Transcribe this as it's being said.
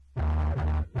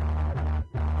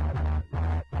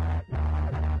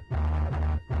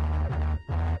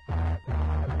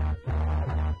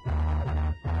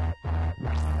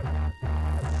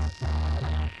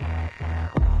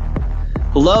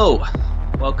Hello,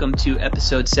 welcome to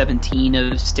episode 17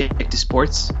 of Stick to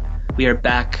Sports. We are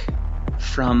back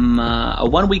from a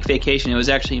 1 week vacation. It was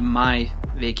actually my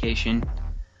vacation.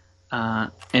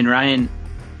 And Ryan,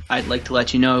 I'd like to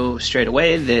let you know straight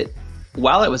away that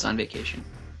while I was on vacation,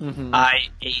 I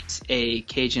ate a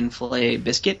Cajun filet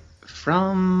biscuit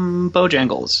from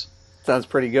Bojangles. Sounds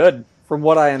pretty good, from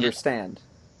what I understand.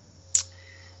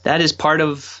 That is part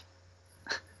of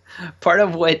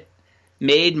what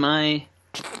made my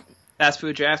fast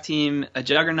food draft team a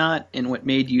juggernaut and what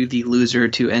made you the loser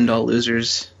to end all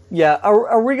losers. Yeah,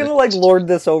 are we gonna lord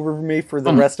this over me for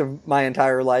the rest of my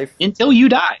entire life? Until you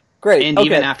die. Great. And okay.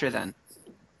 even after then.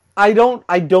 I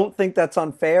don't think that's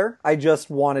unfair. I just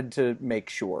wanted to make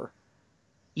sure.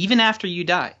 Even after you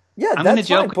die. Yeah, I'm gonna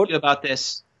joke with you about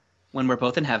this when we're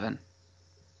both in heaven.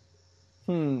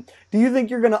 Do you think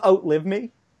you're gonna outlive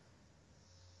me?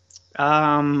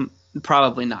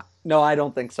 Probably not. No, I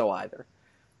don't think so either.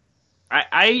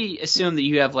 I assume that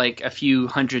you have like a few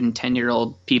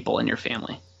 110-year-old people in your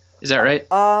family. Is that right?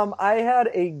 I had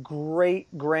a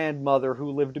great grandmother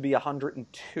who lived to be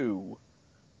 102.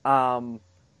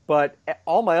 But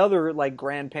all my other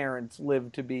grandparents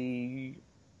lived to be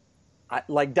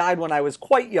died when I was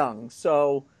quite young.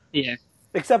 So yeah,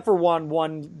 except for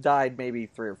one died maybe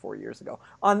 3 or 4 years ago.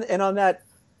 On that.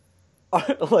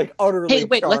 Utterly hey,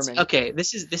 wait, charming.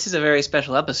 this is a very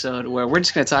special episode where we're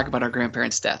just going to talk about our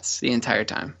grandparents' deaths the entire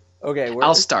time. Okay,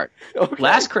 I'll start. Okay.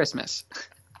 Last Christmas.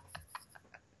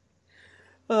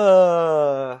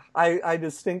 I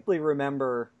distinctly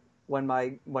remember when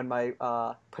my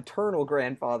paternal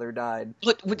grandfather died.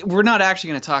 Look, we're not actually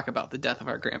going to talk about the death of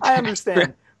our grandparents. I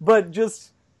understand, but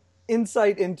just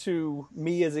insight into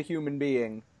me as a human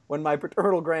being. When my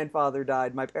paternal grandfather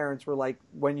died, my parents were like,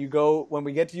 when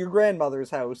we get to your grandmother's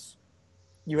house,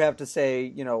 you have to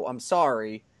say, I'm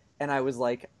sorry. And I was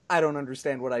like, I don't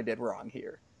understand what I did wrong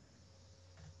here.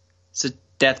 So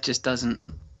death just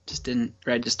didn't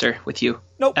register with you.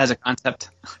 Nope. As a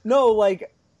concept. No,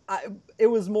 it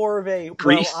was more of a,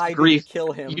 grief. I grief. didn't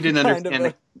kill him. You didn't understand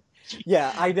it.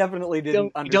 Yeah, I definitely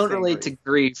didn't understand. You don't relate to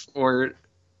grief or,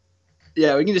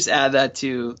 yeah, we can just add that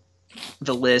to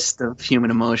the list of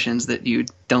human emotions that you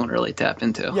don't really tap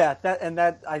into. Yeah,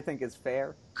 that I think is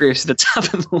fair. Grief's at the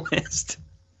top of the list.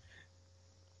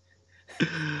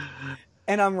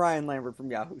 And I'm Ryan Lambert from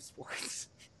Yahoo Sports.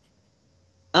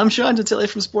 I'm Sean Gentile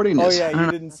from Sporting News. Oh yeah, you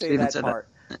didn't say that part.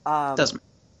 Doesn't.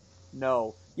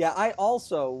 No. Yeah, I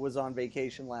also was on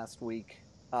vacation last week.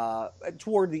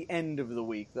 Toward the end of the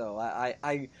week, though.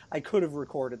 I could have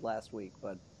recorded last week,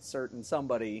 but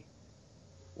somebody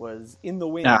was in the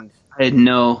wind. Yeah, I had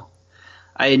no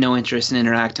interest in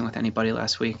interacting with anybody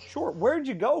last week. Sure. Where'd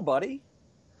you go, buddy?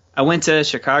 I went to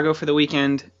Chicago for the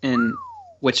weekend, and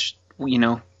which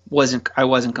I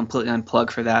wasn't completely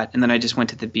unplugged for that. And then I just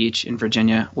went to the beach in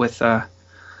Virginia with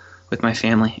my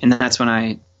family, and that's when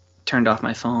I turned off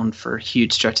my phone for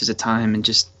huge stretches of time and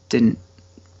just didn't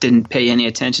pay any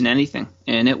attention to anything,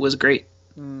 and it was great.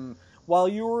 While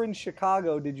you were in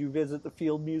Chicago, did you visit the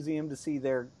Field Museum to see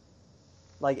their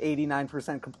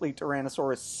 89% complete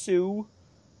Tyrannosaurus Sue?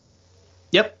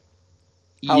 Yep.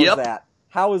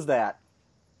 How is that?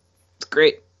 It's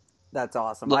great. That's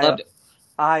awesome. Loved it.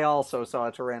 I also saw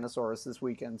a Tyrannosaurus this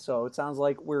weekend, so it sounds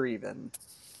like we're even.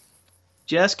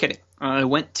 Just kidding. I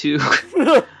went to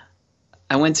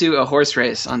a horse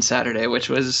race on Saturday, which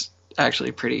was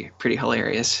actually pretty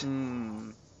hilarious.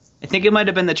 I think it might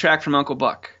have been the track from Uncle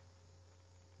Buck.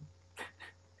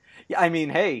 Yeah, I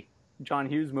mean, hey, John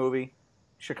Hughes movie.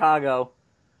 Chicago,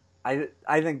 I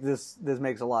think this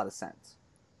makes a lot of sense.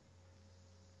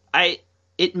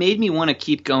 It made me want to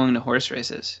keep going to horse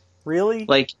races. Really?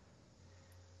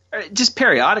 Just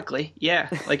periodically, yeah.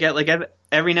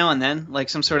 Every now and then,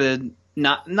 some sort of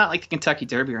not like the Kentucky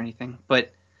Derby or anything,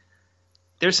 but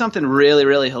there's something really,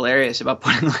 really hilarious about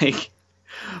putting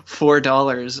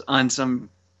 $4 on some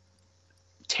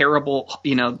terrible,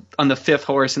 on the 5th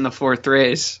horse in the 4th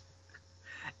race.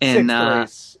 And 6th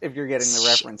race. If you're getting the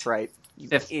reference right, you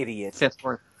idiot.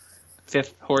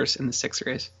 5th horse in the 6th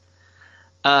race.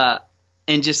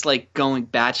 And just going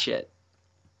batshit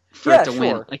for it to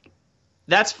win.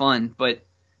 That's fun, but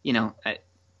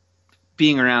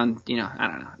being around, I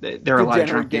don't know. There are a lot of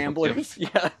drunk gamblers.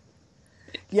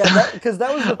 Yeah, because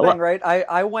that was the thing, right?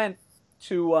 I went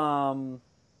to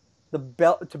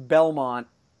Belmont,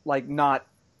 not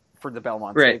for the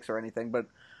Belmont Stakes or anything, but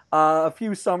a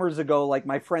few summers ago,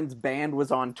 my friend's band was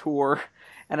on tour,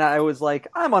 and I was like,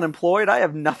 I'm unemployed, I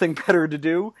have nothing better to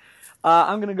do.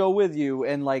 I'm gonna go with you,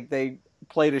 and they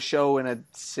played a show in a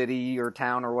city or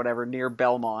town or whatever near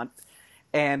Belmont,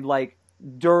 and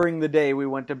during the day we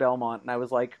went to Belmont, and I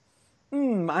was like,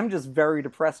 I'm just very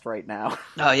depressed right now.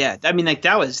 Oh yeah, I mean, like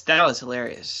that was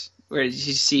hilarious. Where you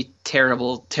see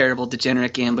terrible, terrible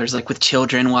degenerate gamblers like with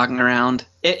children walking around.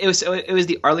 It was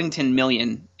the Arlington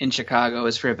Million in Chicago. It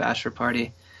was for a bachelor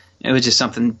party. It was just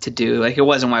something to do. Like it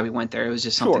wasn't why we went there. It was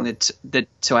just something that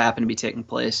so happened to be taking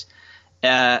place.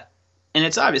 And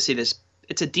it's obviously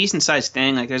it's a decent sized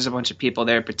thing. Like there's a bunch of people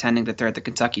there pretending that they're at the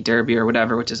Kentucky Derby or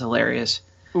whatever, which is hilarious.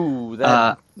 Ooh,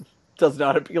 that does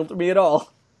not appeal to me at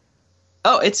all.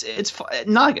 Oh, it's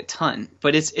not like a ton,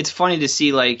 but it's funny to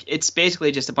see. Like it's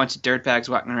basically just a bunch of dirtbags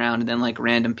walking around, and then like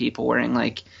random people wearing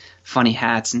like funny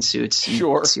hats and suits,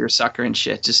 and seersucker and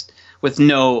shit, just with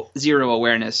zero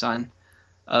awareness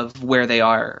of where they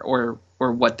are or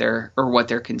what they're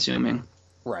consuming.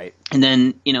 Right. And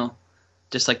then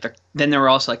just like then there were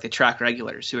also like the track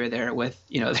regulars who were there with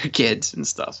their kids and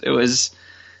stuff. It was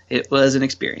an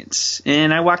experience,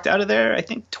 and I walked out of there I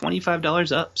think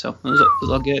 $25 up, so it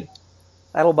was all good.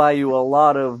 That'll buy you a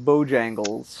lot of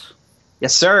Bojangles.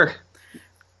 Yes, sir.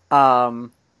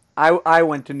 I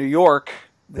went to New York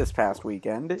this past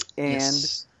weekend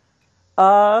and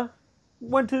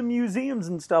went to museums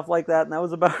and stuff like that, and that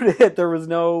was about it. There was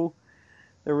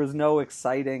no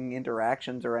exciting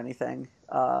interactions or anything.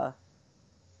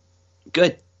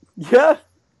 Good. Yeah.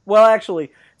 Well,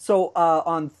 actually, so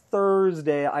on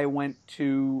Thursday I went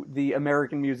to the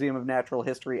American Museum of Natural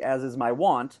History, as is my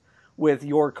wont, with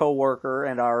your coworker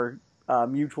and our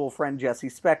mutual friend Jesse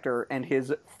Spector and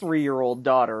his 3-year-old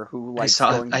daughter who likes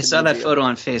going to the I saw that museum. photo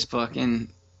on Facebook, and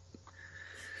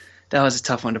that was a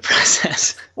tough one to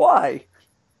process. Why?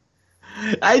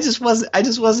 I just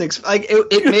wasn't like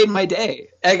it made my day.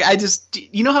 Like I just,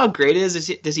 how great it is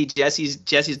to see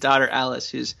Jesse's daughter Alice,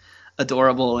 who's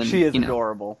adorable, and she is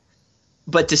adorable.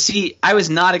 But I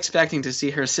was not expecting to see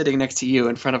her sitting next to you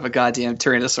in front of a goddamn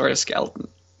Tyrannosaurus skeleton.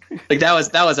 Like that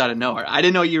was out of nowhere. I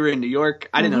didn't know you were in New York.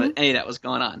 I didn't know that any of that was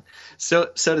going on. So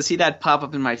to see that pop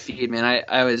up in my feed, man,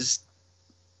 I was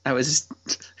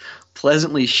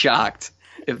pleasantly shocked,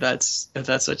 if that's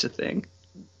such a thing.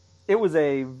 It was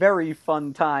a very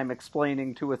fun time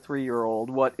explaining to a 3-year-old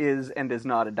what is and is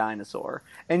not a dinosaur.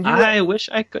 And I wish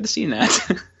I could have seen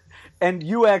that. And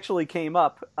you actually came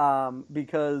up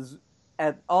because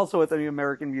also at the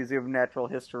American Museum of Natural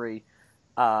History,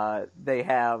 they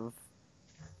have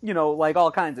like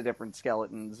all kinds of different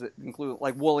skeletons, including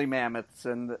like woolly mammoths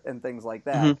and things like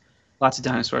that. Mm-hmm. Lots of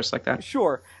dinosaurs like that.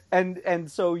 Sure.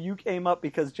 And so you came up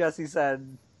because Jesse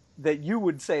said that you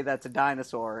would say that's a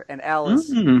dinosaur, and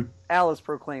Alice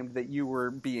proclaimed that you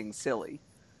were being silly.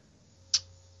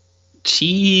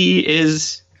 She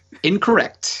is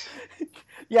incorrect.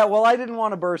 Yeah, well, I didn't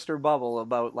want to burst her bubble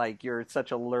about like you're such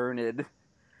a learned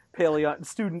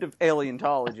student of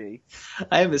paleontology.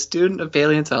 I am a student of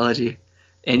paleontology.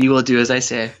 And you will do as I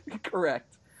say.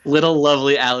 Correct. Little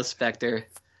lovely Alice Spector.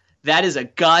 That is a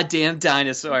goddamn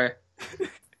dinosaur.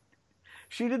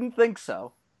 She didn't think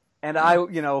so. And I,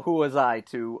 who was I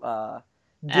to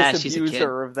disabuse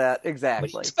her of that? Exactly.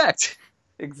 What do you expect?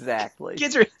 Exactly.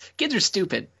 Kids are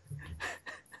stupid.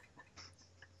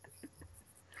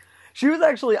 She was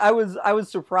actually, I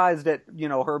was surprised at,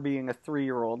 her being a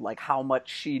 3-year-old, like how much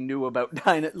she knew about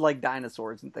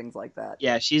dinosaurs and things like that.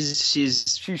 Yeah,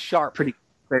 she's sharp. Pretty.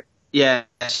 Yeah,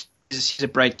 she's a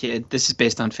bright kid. This is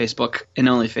based on Facebook and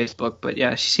only Facebook, but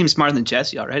yeah, she seems smarter than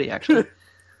Jesse already, actually.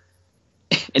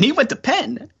 And he went to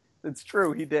Penn. It's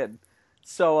true, he did.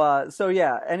 So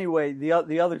yeah. Anyway, the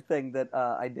other thing that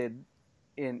I did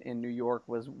in New York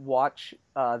was watch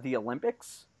the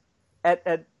Olympics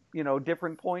at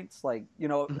different points. Like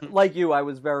like you, I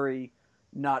was very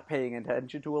not paying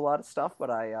attention to a lot of stuff, but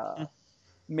I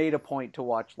made a point to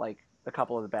watch like a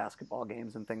couple of the basketball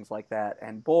games and things like that.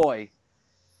 And boy,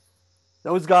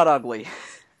 those got ugly.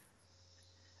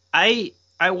 I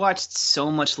watched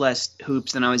so much less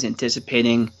hoops than I was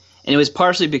anticipating, and it was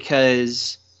partially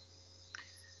because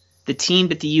the team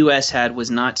that the U.S. had was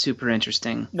not super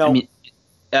interesting. No. I mean,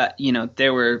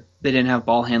 they didn't have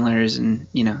ball handlers, and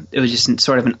it was just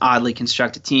sort of an oddly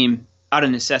constructed team out of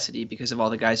necessity because of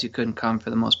all the guys who couldn't come for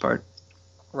the most part.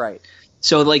 Right.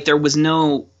 So like there was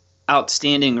no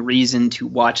outstanding reason to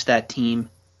watch that team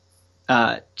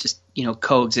just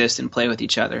coexist and play with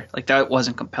each other. Like that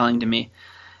wasn't compelling to me.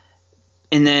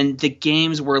 And then the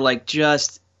games were like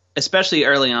just, especially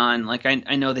early on, like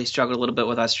I know they struggled a little bit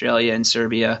with Australia and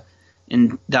Serbia,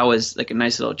 and that was like a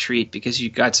nice little treat because you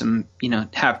got some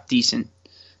half decent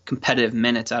competitive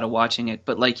minutes out of watching it.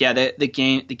 But like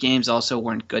the games also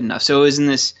weren't good enough. So it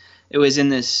was in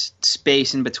this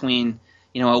space in between.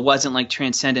 It wasn't like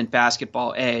transcendent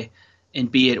basketball A, and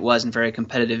B, it wasn't very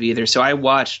competitive either. So I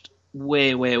watched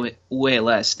way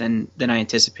less than I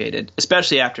anticipated.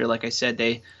 Especially after, like I said,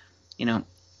 you know,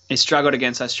 they struggled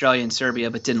against Australia and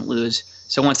Serbia but didn't lose.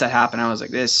 So once that happened, I was like,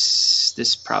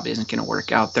 this probably isn't going to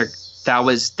work out. That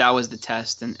was the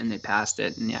test, and they passed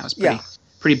it. And yeah, it was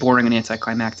pretty boring and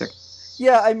anticlimactic.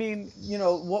 Yeah, I mean,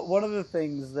 one of the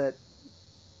things that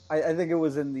I think it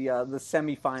was in the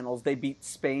semifinals, they beat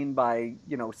Spain by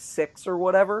 6 or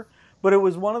whatever. But it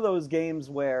was one of those games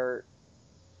where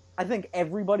I think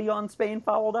everybody on Spain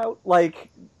fouled out. Like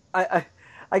I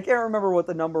can't remember what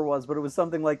the number was, but it was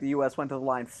something like the U.S. went to the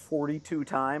line 42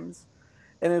 times,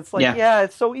 and it's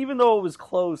like So even though it was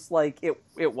close, like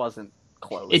it wasn't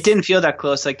close. It didn't feel that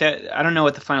close. Like that. I don't know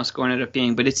what the final score ended up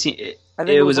being, but I think it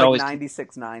was like always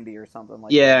 96-90 or something like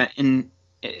that. Yeah, and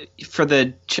for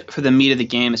the meat of the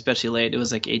game, especially late, it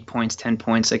was like 8 points, 10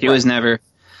 points. Like it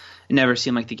never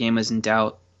seemed like the game was in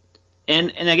doubt.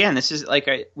 And again, this is like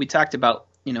we talked about,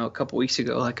 a couple weeks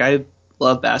ago. Like I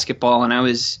love basketball, and I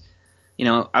was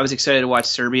excited to watch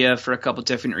Serbia for a couple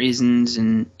different reasons,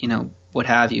 and what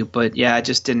have you. But yeah, it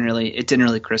didn't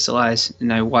really crystallize,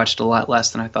 and I watched a lot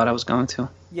less than I thought I was going to.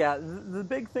 Yeah, the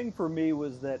big thing for me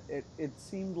was that it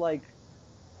seemed like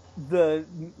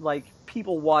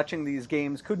people watching these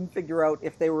games couldn't figure out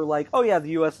if they were like, oh yeah,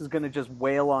 the U.S. is going to just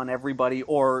wail on everybody,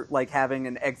 or like having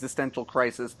an existential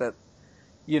crisis that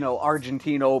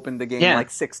Argentina opened the game like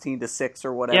 16-6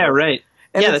 or whatever. Yeah, right.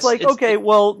 And it's like, okay,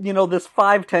 well, this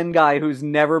 5'10" guy who's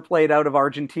never played out of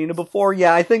Argentina before,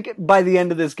 yeah, I think by the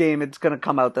end of this game it's going to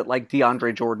come out that like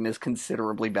DeAndre Jordan is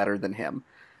considerably better than him.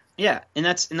 Yeah, and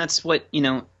that's what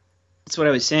that's what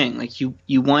I was saying. Like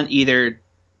you want either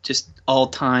just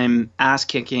all-time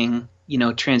ass-kicking,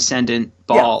 transcendent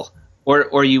ball,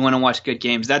 or you want to watch good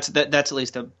games. That's at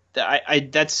least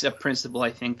that's a principle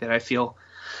I think that I feel,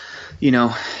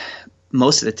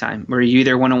 most of the time, where you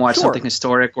either want to watch something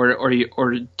historic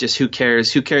or just who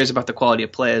cares about the quality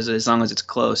of play as long as it's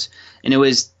close. And it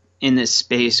was in this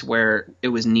space where it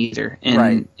was neither.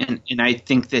 And I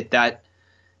think that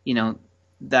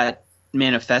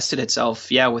manifested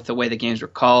itself, with the way the games were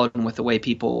called and with the way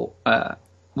people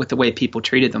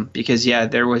treated them. Because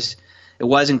it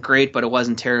wasn't great, but it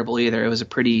wasn't terrible either. It was a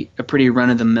pretty run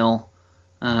of the mill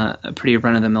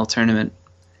tournament.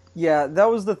 Yeah, that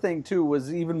was the thing too,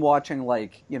 was even watching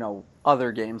like,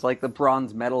 other games, like the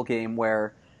bronze medal game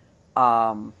where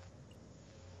who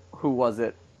was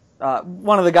it?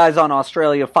 One of the guys on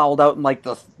Australia fouled out in like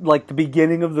the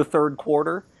beginning of the third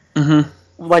quarter. Mm-hmm.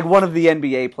 Like one of the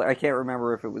NBA players, I can't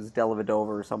remember if it was Dellavedova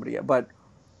or somebody, but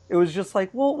it was just like,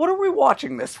 well, what are we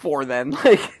watching this for then?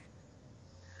 Like,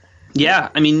 yeah,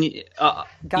 I mean,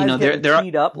 guys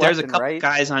there's a couple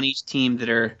guys on each team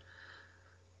that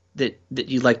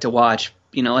you like to watch.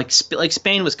 Like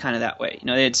Spain was kind of that way.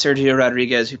 They had Sergio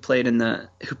Rodriguez who played in the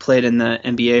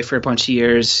NBA for a bunch of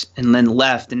years and then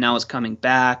left and now is coming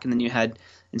back. And then you had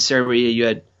in Serbia you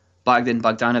had Bogdan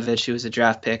Bogdanovic, who was a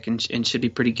draft pick and should be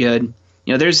pretty good.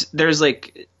 There's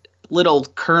like little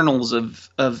kernels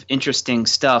of interesting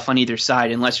stuff on either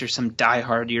side, unless you're some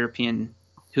diehard European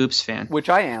hoops fan, which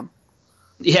I am.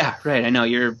 Yeah, right. I know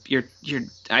you're.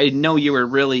 I know you were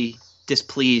really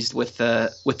displeased with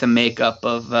the makeup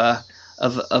of the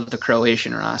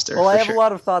Croatian roster. Well, I have a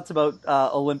lot of thoughts about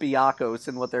Olympiacos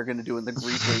and what they're going to do in the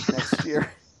Greek League next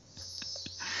year.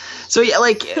 So yeah,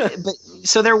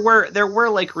 so there were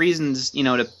like reasons,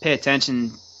 to pay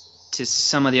attention to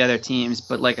some of the other teams,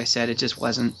 but like I said, it just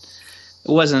wasn't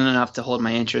enough to hold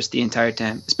my interest the entire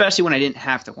time, especially when I didn't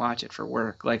have to watch it for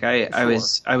work. Like I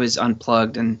was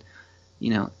unplugged, and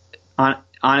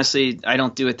honestly, I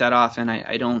don't do it that often.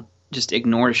 I don't just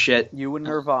ignore shit. You and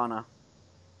Nirvana.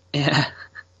 Yeah.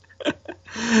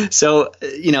 So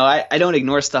I don't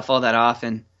ignore stuff all that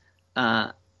often.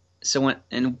 But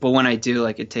when I do,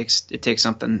 like it takes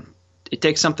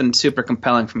something super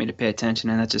compelling for me to pay attention,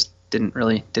 and that just didn't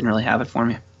really have it for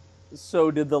me.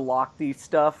 So did the Lochte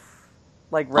stuff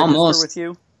register with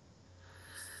you?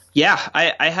 Yeah,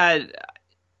 I had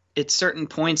at certain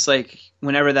points, like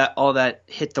whenever all that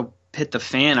hit the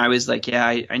fan, I was like, yeah,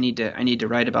 I need to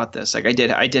write about this. Like I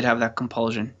did have that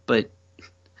compulsion, but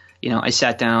I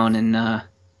sat down and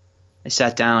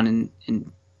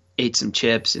ate some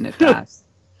chips and it passed.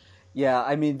 Yeah,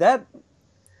 I mean that.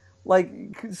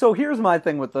 So here's my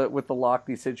thing with the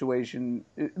Lochte situation.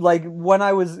 Like when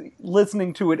I was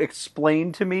listening to it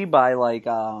explained to me by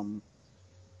oh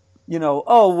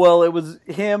well, it was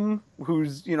him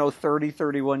who's 30,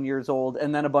 31 years old,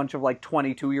 and then a bunch of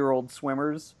 22-year-old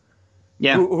swimmers.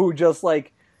 Yeah. Who just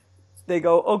they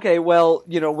go, okay, well,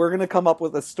 we're gonna come up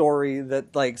with a story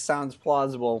that sounds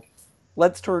plausible.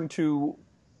 Let's turn to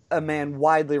a man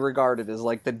widely regarded as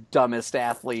like the dumbest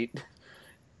athlete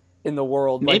in the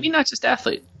world. Maybe like, not just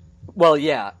athlete. well,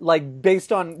 yeah, like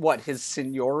based on what, his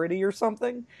seniority or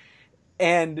something,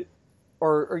 and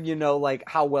or like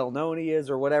how well known he is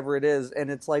or whatever it is,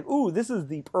 and it's like, ooh, this is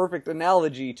the perfect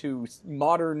analogy to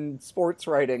modern sports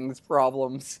writing's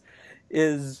problems.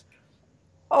 Is,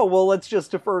 oh, well, let's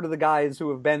just defer to the guys who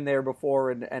have been there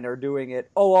before and are doing it.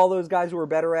 Oh, all those guys who are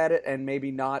better at it and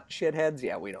maybe not shitheads,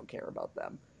 yeah, we don't care about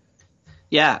them.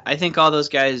 Yeah, I think all those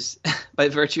guys, by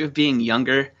virtue of being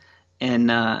younger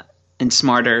and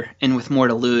smarter and with more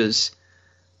to lose,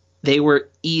 they were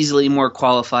easily more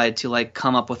qualified to like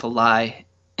come up with a lie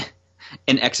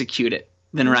and execute it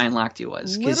than Ryan Lochte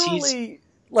was. Literally,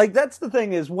 like, that's the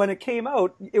thing, is when it came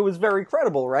out, it was very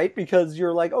credible, right? Because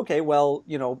you're like, okay, well,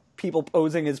 people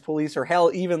posing as police, or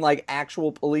hell, even like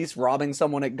actual police robbing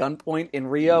someone at gunpoint in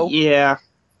Rio. Yeah,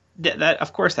 that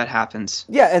of course that happens.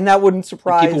 Yeah, and that wouldn't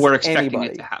surprise people were expecting anybody.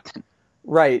 it to happen.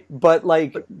 Right, but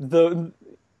like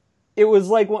it was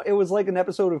like an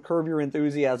episode of Curb Your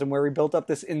Enthusiasm where he built up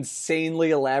this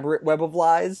insanely elaborate web of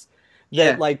lies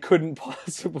that like couldn't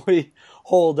possibly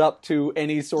hold up to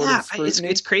any sort of scrutiny.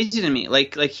 It's crazy to me.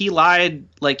 Like he lied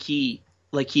like he'd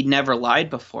never lied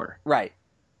before. Right.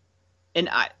 And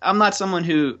I'm not someone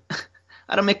who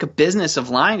I don't make a business of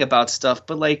lying about stuff,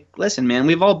 but like, listen, man,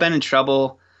 we've all been in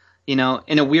trouble. In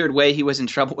a weird way, he was in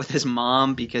trouble with his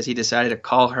mom because he decided to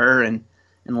call her and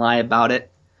lie about it.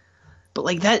 But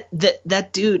like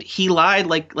that dude, he lied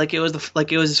like it was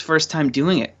his first time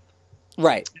doing it.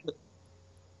 Right.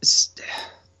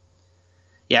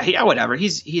 Yeah, whatever.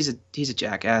 He's a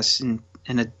jackass and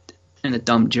a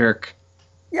dumb jerk.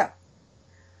 Yeah.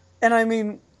 And I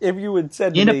mean, if you had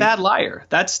said a bad liar,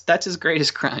 that's his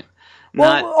greatest crime.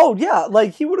 Well, yeah,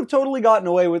 like he would have totally gotten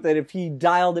away with it if he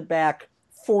dialed it back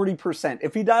 40%.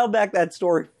 If he dialed back that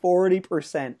story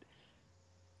 40%,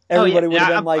 everybody would have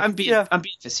been like, I'm being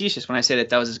facetious when I say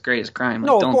that was his greatest crime. Like,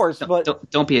 no, of course, but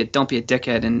don't be a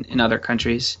dickhead in other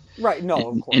countries. Right?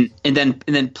 No, of course. And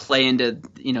then play into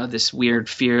this weird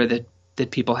fear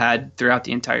that people had throughout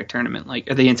the entire tournament, like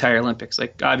the entire Olympics.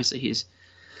 Like, obviously he's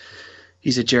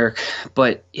a jerk,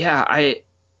 but yeah, it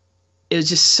was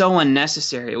just so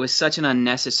unnecessary. It was such an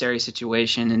unnecessary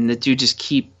situation, and the dude just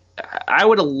I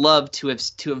would have loved to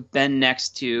have been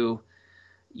next to,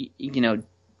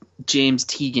 James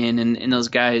Teagan and those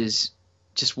guys,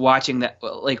 just watching that,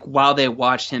 like while they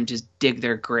watched him just dig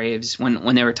their graves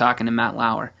when they were talking to Matt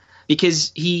Lauer,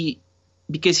 because he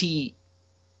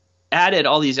added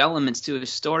all these elements to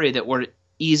his story that were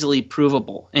easily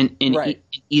provable and right.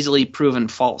 Easily proven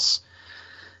false.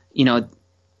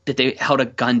 That they held a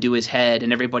gun to his head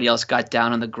and everybody else got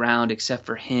down on the ground except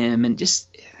for him, and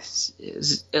just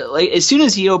like as soon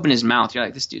as he opened his mouth, you're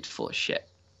like, this dude's full of shit.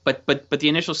 But the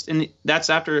initial, that's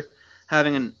after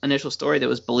having an initial story that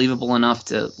was believable enough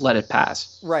to let it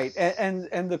pass. Right, and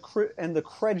the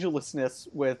credulousness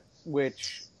with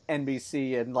which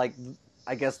NBC and like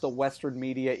I guess the Western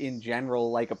media in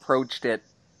general like approached it.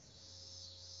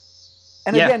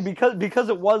 And again, because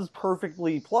it was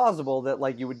perfectly plausible that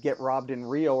like you would get robbed in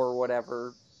Rio or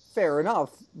whatever, fair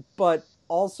enough. But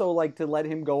also like to let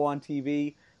him go on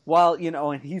TV while,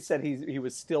 and he said he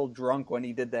was still drunk when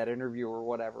he did that interview or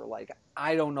whatever. Like,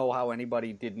 I don't know how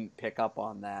anybody didn't pick up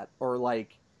on that, or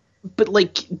like. But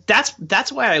like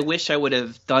that's why I wish I would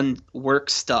have done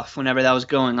work stuff whenever that was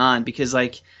going on, because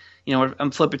like, I'm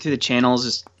flipping through the channels,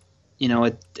 just,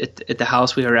 at the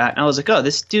house we were at, and I was like, oh,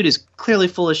 this dude is clearly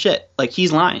full of shit. Like,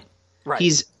 he's lying. Right.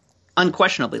 He's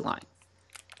unquestionably lying.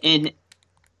 And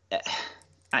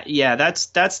that's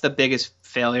the biggest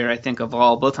failure I think of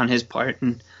all, both on his part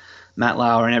and Matt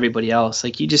Lauer and everybody else.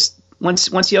 Like, you just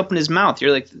once he opened his mouth,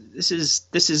 you're like, this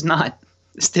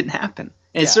didn't happen.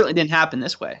 And it certainly didn't happen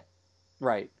this way.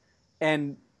 Right.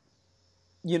 And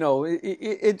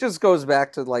it just goes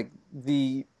back to like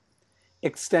the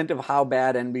extent of how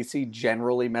bad NBC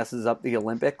generally messes up the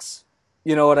Olympics.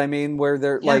 You know what I mean? Where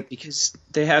they're because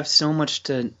they have so much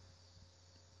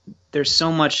there's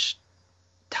so much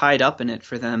tied up in it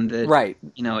for them that right.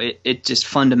 It just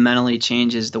fundamentally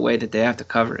changes the way that they have to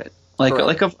cover it.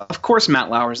 Like of course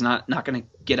Matt Lauer's not going to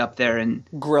get up there and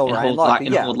grill and Ryan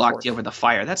hold Lochte. Lochte over the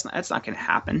fire. That's not going to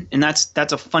happen. And that's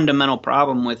a fundamental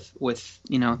problem with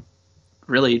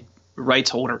really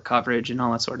rights holder coverage and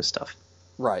all that sort of stuff.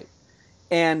 Right.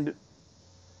 And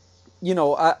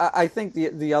I think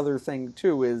the other thing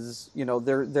too is,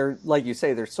 they're like you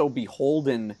say, they're so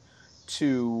beholden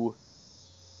to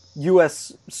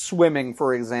U.S. swimming,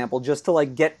 for example, just to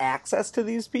like get access to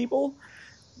these people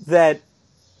that,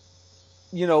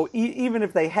 even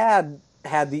if they had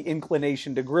had the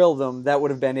inclination to grill them, that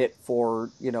would have been it for,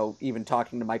 even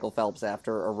talking to Michael Phelps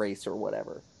after a race or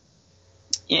whatever.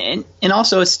 And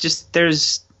also it's just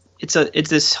it's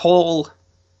this whole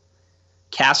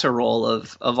casserole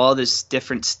of all this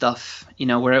different stuff,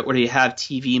 where you have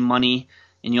TV money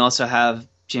and you also have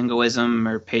jingoism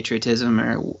or patriotism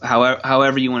or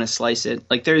however you want to slice it.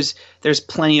 Like there's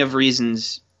plenty of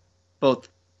reasons, both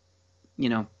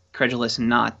credulous and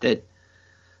not, that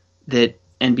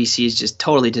NBC is just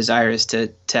totally desirous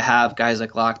to have guys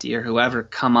like Lochte or whoever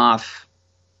come off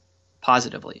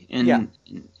positively, and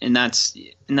that's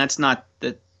not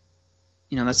the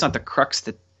that's not the crux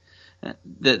that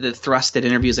the thrust that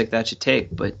interviews like that should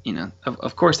take. But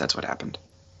of course that's what happened.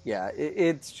 Yeah,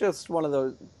 it's just one of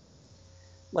those.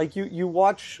 Like you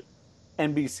watch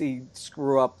NBC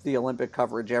screw up the Olympic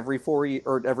coverage every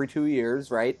 2 years,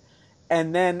 right?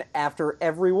 And then after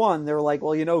every one, they're like,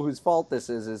 well, whose fault this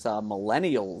is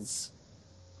millennials.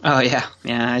 Oh yeah,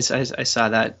 I saw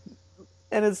that.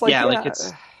 And it's like,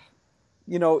 it's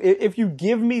if you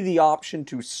give me the option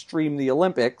to stream the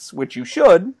Olympics, which you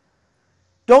should,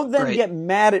 don't then get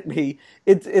mad at me.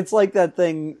 It's like that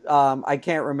thing. I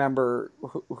can't remember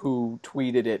who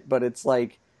tweeted it, but it's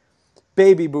like,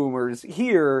 baby boomers,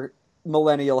 here,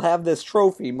 millennial, have this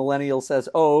trophy. Millennial says,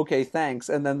 oh, okay, thanks.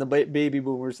 And then the baby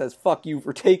boomer says, fuck you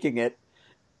for taking it.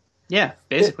 Yeah,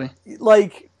 basically.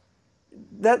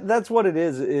 That's what it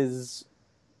is,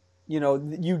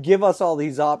 you give us all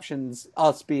these options,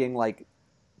 us being like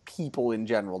people in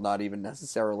general, not even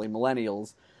necessarily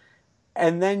millennials.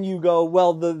 And then you go,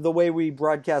 well, the way we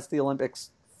broadcast the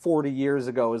Olympics 40 years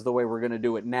ago is the way we're going to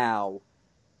do it now.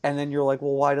 And then you're like,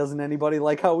 well, why doesn't anybody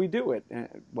like how we do it? And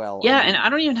I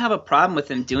don't even have a problem with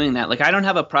them doing that. Like, I don't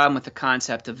have a problem with the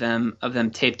concept of them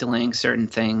tape delaying certain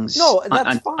things. No,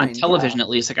 that's fine. On television, at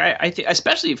least. Like, I think,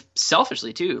 especially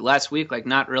selfishly too. Last week, like,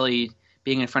 not really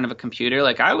being in front of a computer.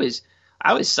 Like, I was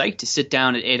psyched to sit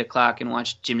down at 8:00 and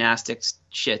watch gymnastics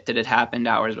shit that had happened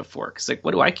hours before. Because, like,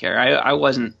 what do I care? I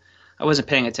wasn't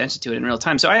paying attention to it in real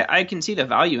time. So I can see the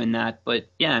value in that. But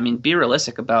yeah, I mean, be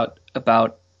realistic about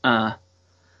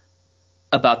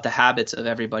the habits of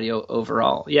everybody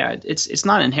overall. Yeah, it's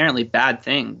not an inherently bad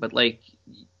thing, but like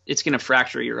it's going to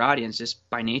fracture your audience just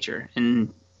by nature,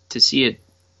 and to see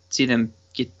them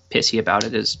get pissy about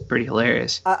it is pretty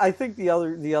hilarious. I think the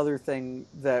other thing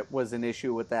that was an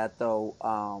issue with that though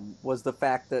was the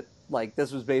fact that like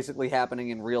this was basically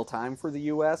happening in real time for the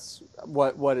U.S.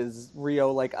 What is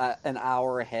Rio like an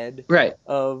hour ahead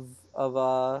of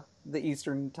the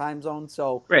Eastern time zone?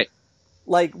 So right.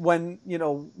 Like when,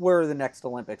 where are the next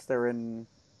Olympics? They're in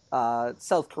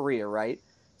South Korea, right?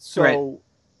 So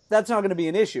that's not going to be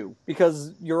an issue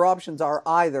because your options are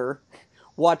either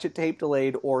watch it tape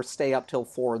delayed or stay up till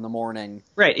 4 a.m.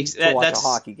 to watch a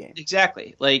hockey game.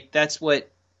 Exactly. Like that's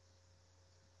what,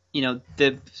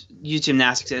 use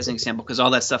gymnastics as an example because all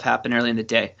that stuff happened early in the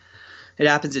day. It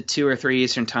happens at 2 or 3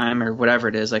 Eastern time or whatever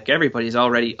it is. Like everybody's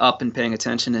already up and paying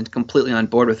attention and completely on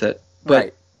board with it.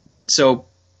 But so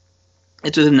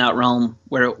it's within that realm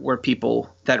where people,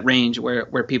 that range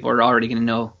where people are already going to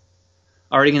know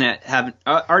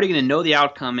the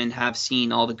outcome and have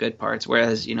seen all the good parts.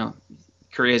 Whereas,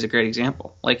 Korea is a great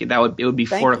example. Like it would be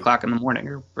 4 o'clock in the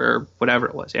morning or whatever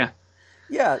it was. Yeah.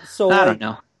 Yeah. So I don't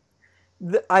know.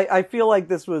 I feel like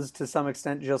this was to some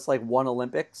extent just like one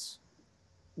Olympics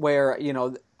where,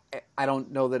 I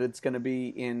don't know that it's going to be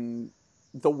in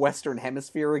the Western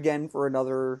Hemisphere again for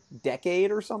another decade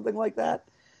or something like that.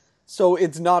 So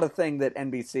it's not a thing that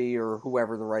NBC or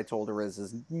whoever the rights holder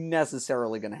is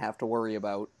necessarily going to have to worry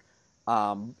about.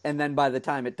 And then by the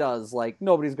time it does, like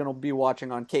nobody's going to be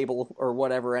watching on cable or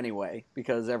whatever anyway,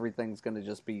 because everything's going to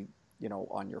just be,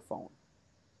 on your phone.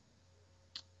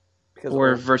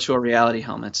 Or virtual reality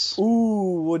helmets.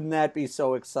 Ooh, wouldn't that be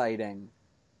so exciting?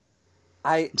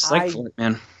 It's like for it,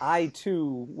 man. I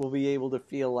too will be able to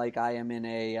feel like I am in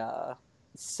a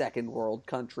second world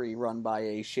country run by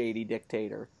a shady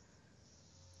dictator.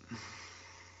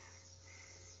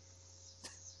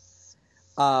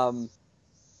 So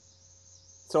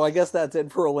I guess that's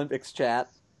it for Olympics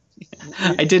chat.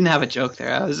 I didn't have a joke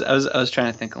there. I was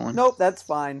trying to think of one. Nope, that's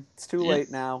fine. It's too late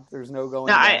now. There's no going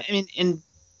back. I mean, and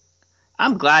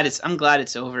I'm glad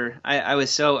it's over. I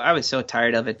was so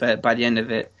tired of it, but by the end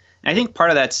of it, and I think part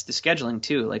of that's the scheduling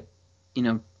too. Like,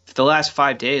 for the last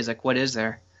 5 days, like what is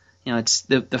there? It's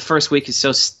the first week is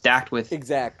so stacked with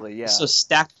so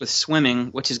stacked with swimming,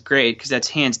 which is great because that's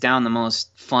hands down the most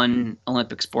fun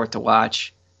Olympic sport to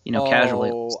watch.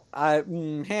 Casually.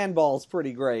 Handball's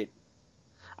pretty great.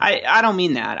 I don't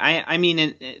mean that. I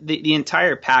mean the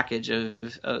entire package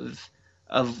of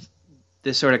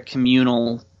this sort of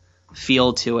communal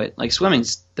feel to it. Like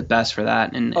swimming's the best for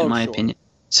that, in my sure. opinion.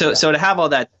 So to have all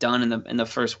that done in the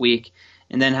first week,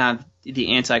 and then have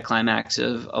the anticlimax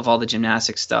of all the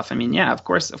gymnastics stuff. I mean, yeah, of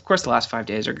course, the last 5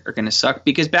 days are going to suck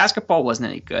because basketball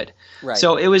wasn't any good. Right.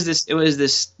 So it was this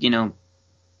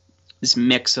this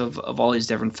mix of all these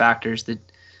different factors that,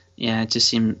 yeah, it just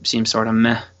seemed sort of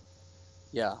meh.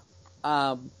 Yeah.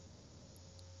 The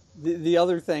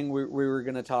other thing we were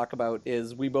going to talk about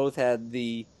is we both had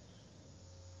the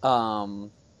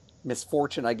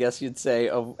misfortune, I guess you'd say,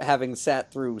 of having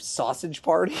sat through Sausage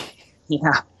Party.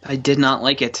 Yeah, I did not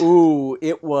like it. Ooh,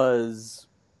 it was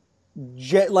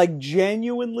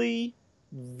genuinely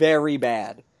very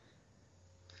bad.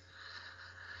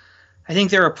 I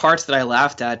think there were parts that I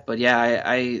laughed at, but yeah,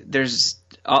 I there's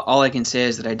all I can say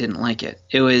is that I didn't like it.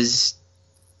 It was,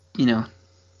 the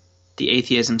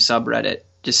atheism subreddit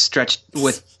just stretched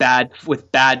with bad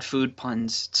food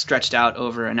puns stretched out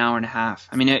over an hour and a half.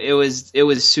 I mean, it was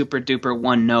super duper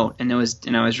one note, and I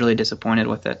was really disappointed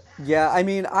with it. Yeah, I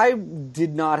mean, I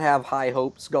did not have high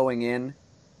hopes going in,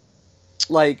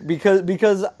 like because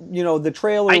the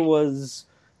trailer was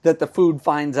that the food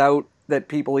finds out that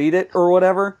people eat it or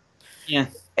whatever. Yeah,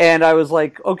 and I was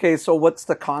like, okay, so what's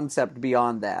the concept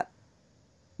beyond that?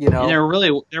 And there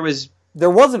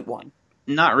wasn't one.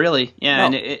 Not really, yeah.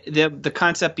 No. And the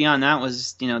concept beyond that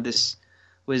was, this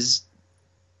was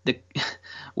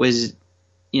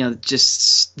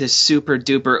just this super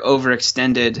duper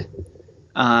overextended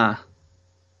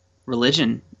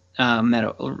religion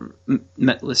metaphor.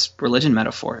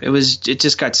 It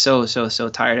just got so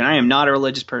tired, and I am not a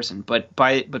religious person, but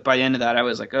by the end of that, I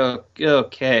was like, oh,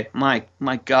 okay, my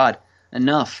God,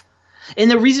 enough.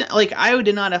 And the reason, like, I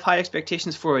did not have high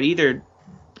expectations for it either,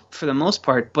 for the most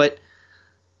part, but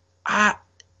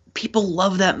people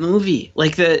love that movie.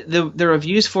 Like the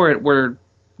reviews for it were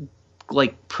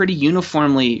like pretty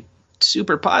uniformly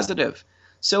super positive.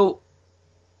 So,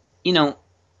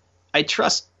 I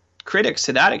trust critics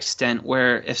to that extent,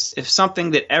 where if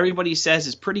something that everybody says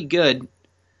is pretty good,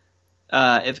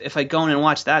 if I go in and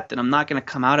watch that, then I'm not going to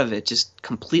come out of it just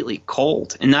completely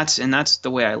cold. And that's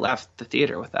the way I left the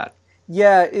theater with that.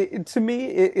 Yeah, to me,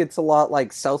 it's a lot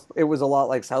like It was a lot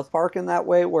like South Park in that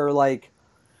way, where like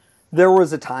there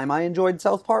was a time I enjoyed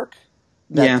South Park.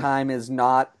 That time is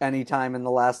not any time in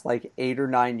the last like 8 or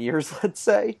 9 years, let's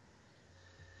say,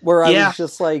 where I was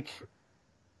just like,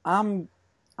 I'm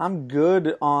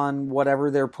good on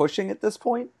whatever they're pushing at this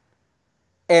point.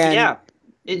 And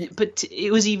but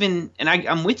it was even, and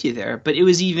I'm with you there, but it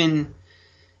was even,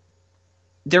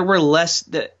 there were less,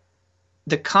 the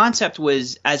concept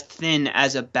was as thin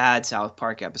as a bad South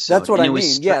Park episode. That's what I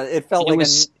mean. Yeah, it felt like an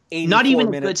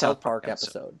 84-minute South Park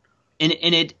episode. And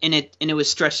it was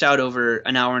stretched out over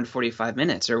an hour and 45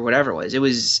 minutes or whatever it was.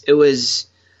 It was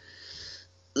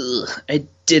I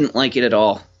didn't like it at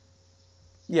all.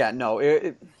 Yeah, no.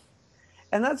 And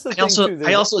that's the thing too.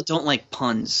 I also don't like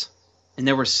puns, and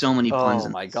there were so many puns. Oh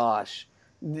my gosh,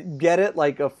 get it?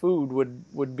 Like a food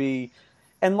would be,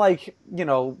 and like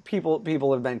people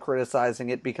have been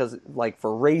criticizing it because like for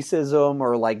racism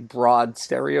or like broad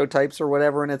stereotypes or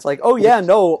whatever, and it's like, oh yeah,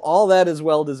 no, all that is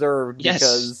well deserved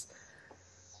because.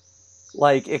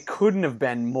 Like, it couldn't have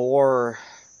been more...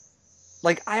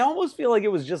 Like, I almost feel like it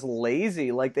was just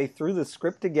lazy. Like, they threw the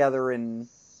script together in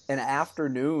an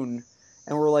afternoon,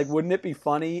 and were like, wouldn't it be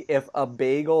funny if a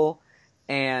bagel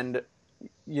and,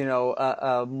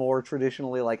 a more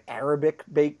traditionally, like, Arabic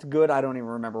baked good, I don't even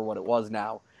remember what it was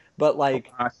now, but,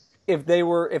 like, if they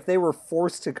were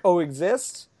forced to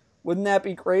coexist, wouldn't that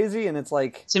be crazy? And it's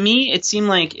like... To me, it seemed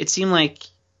like...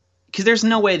 Because there's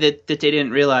no way that they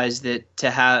didn't realize that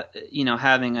to have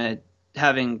having a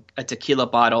tequila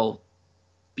bottle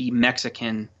be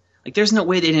Mexican, like there's no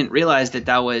way they didn't realize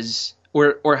that was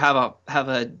or have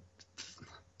a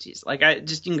geez, like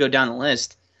you can go down the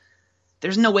list.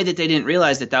 There's no way that they didn't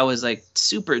realize that was like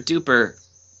super duper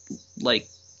like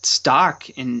stock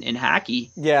and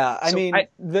hacky. Yeah, I mean, I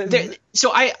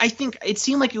think it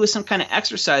seemed like it was some kind of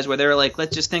exercise where they were like,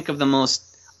 let's just think of the most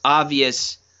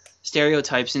obvious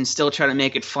stereotypes and still try to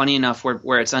make it funny enough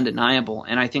where it's undeniable,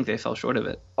 and I think they fell short of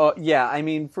it. Yeah, I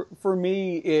mean, for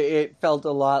me, it felt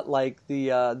a lot like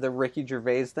the Ricky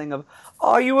Gervais thing of,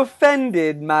 "Are you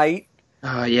offended, mate?"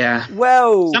 Oh yeah.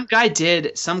 Well, some guy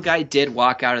did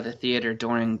walk out of the theater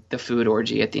during the food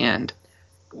orgy at the end.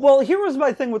 Well, here was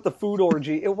my thing with the food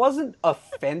orgy. It wasn't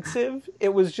offensive.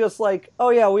 It was just like,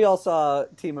 oh yeah, we all saw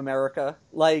Team America,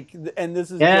 like, and this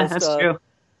is that's true.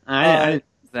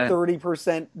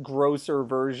 30% grosser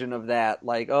version of that.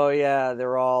 Like, oh yeah,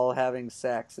 they're all having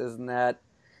sex. Isn't that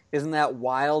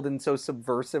wild and so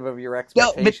subversive of your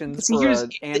expectations for an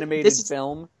animated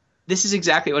film? this is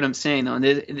exactly what I'm saying though.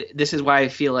 And this is why I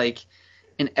feel like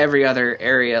in every other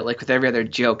area, like with every other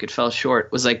joke, it fell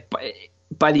short. Was like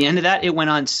by the end of that, it went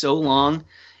on so long,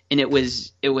 and it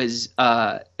was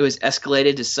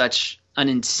escalated to such an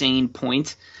insane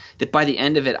point that by the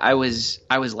end of it, I was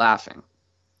laughing.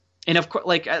 And of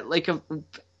course,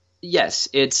 yes,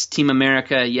 it's Team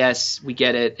America. Yes, we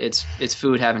get it. It's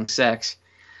food having sex,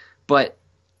 but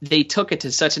they took it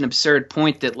to such an absurd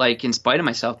point that, like, in spite of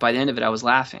myself, by the end of it, I was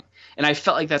laughing. And I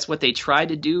felt like that's what they tried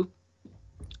to do,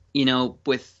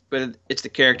 with it's the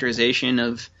characterization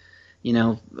of,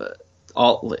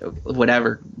 all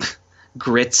whatever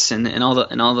grits and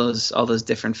all those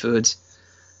different foods.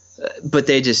 But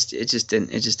it just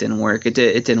didn't work. It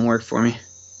didn't work for me.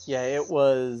 Yeah, it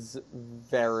was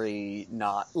very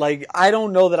not like, I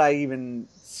don't know that I even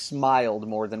smiled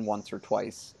more than once or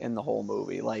twice in the whole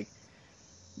movie. Like,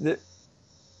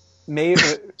 maybe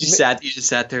you just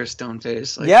sat there stone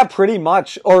faced. Like, yeah, pretty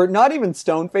much, or not even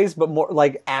stone faced, but more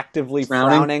like actively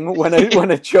frowning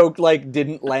when a joke like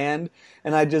didn't land,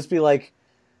 and I'd just be like,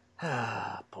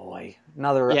 ah, boy,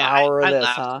 another hour of this,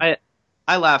 laughed. huh?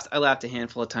 I laughed a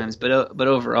handful of times, but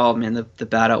overall, man, the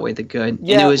bad outweighed the good.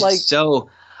 Yeah, and it was like, so.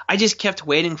 I just kept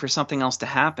waiting for something else to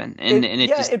happen, and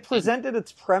it presented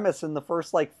its premise in the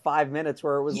first like 5 minutes,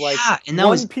 where it was and that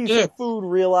one piece of food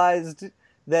realized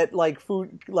that like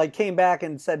food like came back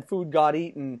and said food got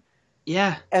eaten.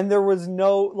 Yeah, and there was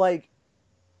no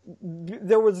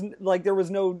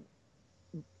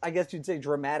I guess you'd say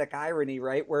dramatic irony,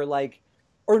 right? Where like,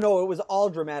 or no, it was all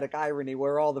dramatic irony,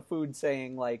 where all the food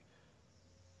saying like,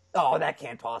 oh, that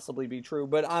can't possibly be true.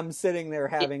 But I'm sitting there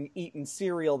having eaten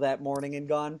cereal that morning and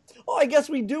gone, oh, I guess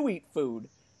we do eat food.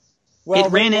 Well,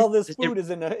 this food is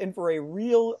in for a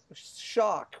real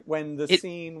shock when the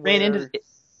scene ran into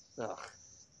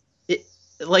it.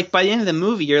 Like, by the end of the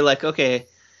movie, you're like, okay,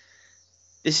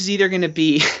 this is either going to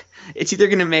be, it's either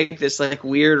going to make this like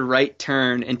weird right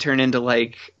turn and turn into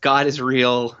like God is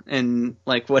real and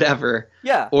like whatever.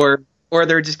 Yeah. Or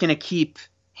they're just going to keep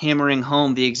hammering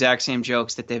home the exact same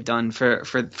jokes that they've done for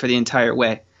the entire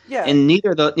way. Yeah. And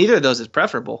neither of those is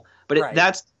preferable. But Right.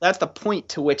 that's the point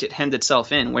to which it hemmed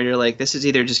itself in, where you're like, this is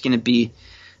either just going to be,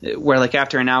 where like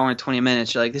after an hour and 20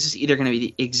 minutes, you're like, this is either going to be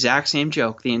the exact same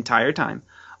joke the entire time,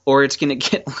 or it's going to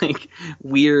get like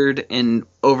weird and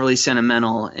overly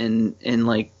sentimental and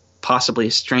like possibly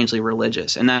strangely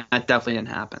religious. And that definitely didn't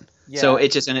happen. Yeah. So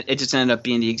it just ended up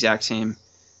being the exact same,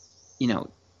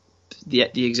 the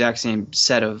exact same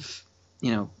set of,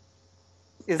 Isn't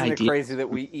ideas. it crazy that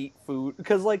we eat food?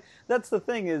 Because like, that's the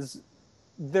thing, is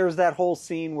there's that whole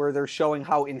scene where they're showing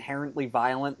how inherently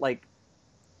violent like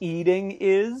eating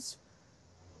is.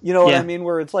 You know what I mean?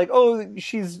 Where it's like, oh,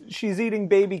 she's eating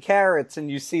baby carrots,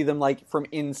 and you see them like from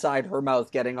inside her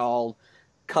mouth getting all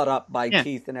cut up by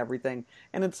teeth and everything.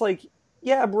 And it's like,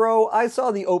 yeah, bro, I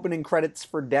saw the opening credits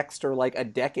for Dexter like a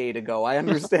decade ago. I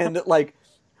understand that like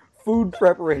food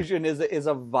preparation is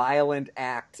a violent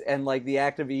act, and like the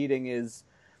act of eating is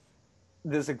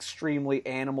this extremely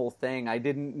animal thing. I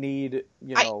didn't need,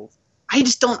 I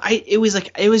just don't. It was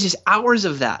just hours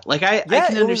of that. Like I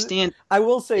can understand. I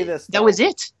will say this. That was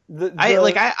it. I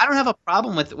don't have a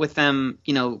problem with them,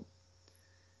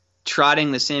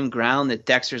 trotting the same ground that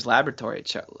Dexter's Laboratory.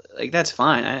 Like, that's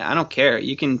fine. I don't care.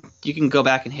 You can go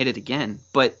back and hit it again.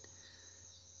 But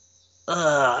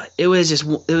it was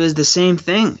the same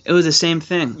thing. It was the same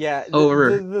thing. Yeah.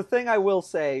 Over the thing I will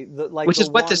say, which is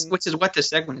what this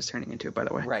segment is turning into, by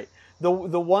the way. Right. The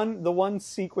one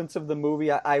sequence of the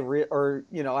movie I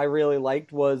really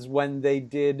liked was when they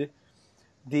did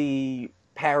the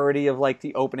parody of like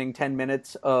the opening 10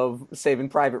 minutes of Saving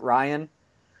Private Ryan.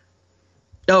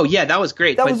 Oh yeah, that was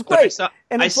great. That was great.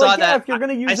 I saw that. If you're going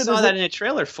to use I saw that in a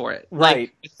trailer for it,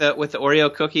 right? Like, with the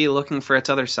Oreo cookie looking for its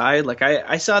other side. Like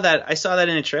I saw that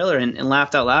in a trailer and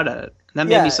laughed out loud at it. That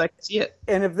made me psyched to see it.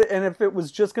 And if it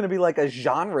was just going to be like a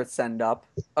genre send up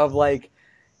of like,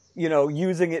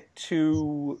 using it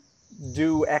to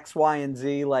do X, Y, and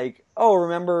Z, like, oh,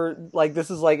 remember, like,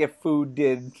 this is like if food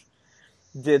did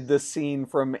the scene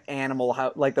from Animal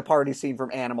House, like the party scene from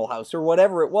Animal House or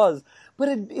whatever it was, but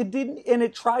it didn't, and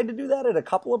it tried to do that at a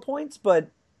couple of points,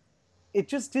 but it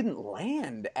just didn't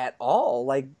land at all.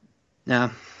 Like,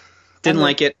 no, didn't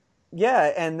like it. Yeah,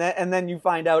 and then you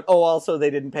find out, oh, also they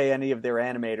didn't pay any of their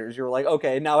animators. You're like,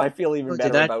 okay, now I feel even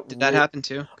better about. Did that happen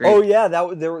too? Great. Oh yeah,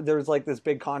 there was like this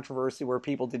big controversy where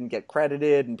people didn't get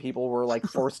credited and people were like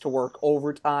forced to work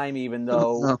overtime even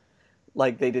though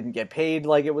like they didn't get paid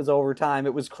like it was overtime.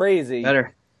 It was crazy.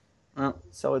 Better. Well,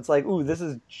 so it's like, ooh, this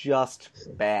is just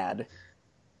bad.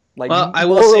 Like, well, I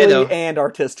will say though, and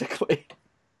artistically.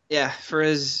 Yeah, for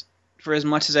as for as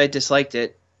much as I disliked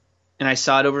it, and I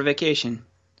saw it over vacation.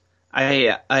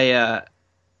 I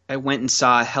went and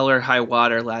saw Hell or High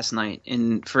Water last night,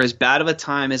 and for as bad of a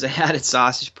time as I had at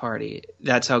Sausage Party,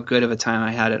 that's how good of a time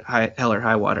I had at Hell or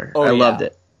High Water. Oh, I yeah. loved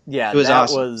it. Yeah, It was that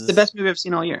awesome. was It's the best movie I've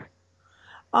seen all year.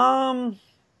 Yeah,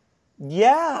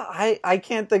 I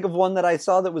can't think of one that I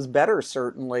saw that was better,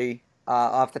 certainly,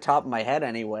 off the top of my head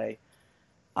anyway.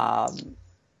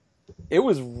 It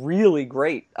was really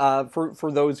great,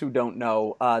 for those who don't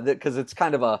know, because it's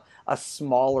kind of a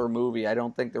smaller movie. I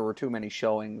don't think there were too many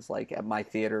showings, like, at my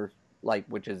theater, like,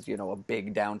 which is, a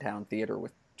big downtown theater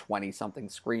with 20-something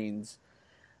screens.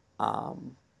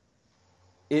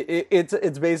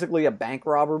 It's basically a bank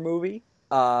robber movie,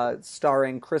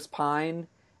 starring Chris Pine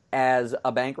as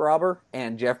a bank robber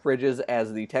and Jeff Bridges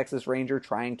as the Texas Ranger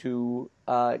trying to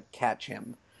catch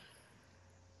him.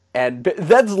 And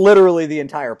that's literally the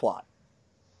entire plot.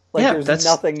 Like, Yeah, there's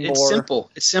nothing more. It's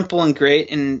simple. It's simple and great,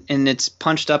 and it's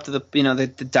punched up to the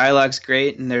dialogue's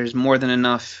great, and there's more than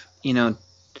enough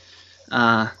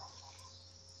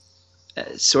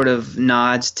sort of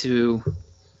nods to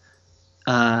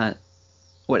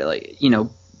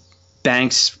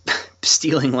banks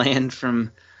stealing land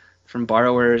from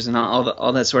borrowers and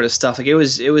all that sort of stuff. Like, it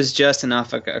was just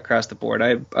enough across the board.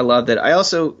 I loved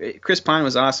it. Chris Pine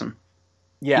was awesome.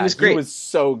 Yeah, he was great. He was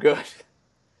so good.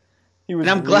 He was.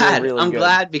 And I'm really, glad. really I'm good.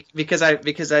 glad because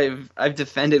I've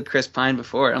defended Chris Pine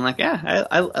before. I'm like, yeah,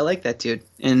 I like that dude,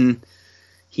 and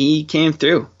he came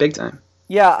through big time.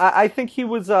 Yeah, I think he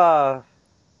was. I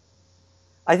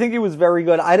think he was very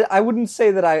good. I wouldn't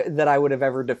say that I would have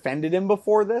ever defended him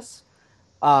before this,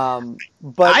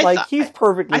 but he's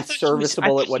perfectly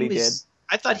serviceable at what he did.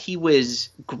 I thought he was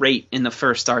great in the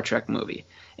first Star Trek movie,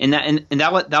 and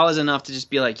that was enough to just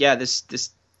be like, yeah, this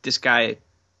guy,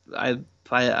 I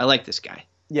like this guy.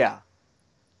 Yeah.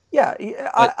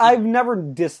 I've never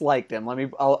disliked him.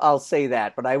 I'll say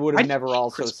that, but I would have never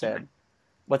also said. Pine?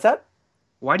 What's that?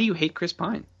 Why do you hate Chris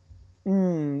Pine?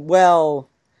 Well,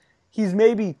 he's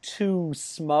maybe too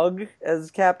smug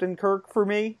as Captain Kirk for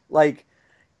me. Like,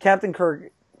 Captain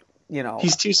Kirk,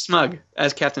 He's too smug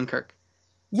as Captain Kirk.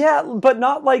 Yeah, but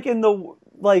not like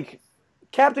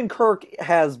Captain Kirk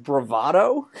has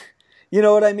bravado. You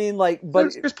know what I mean? Like,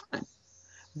 but Chris Pine.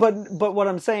 But what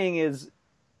I'm saying is,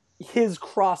 his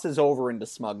crosses over into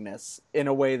smugness in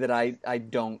a way that I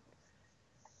don't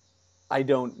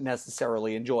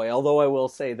necessarily enjoy. Although I will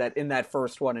say that in that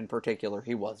first one in particular,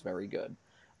 he was very good.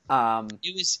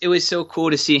 It was so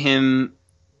cool to see him,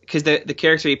 because the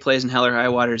character he plays in Hell or High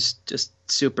Water is just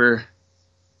super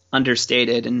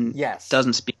understated and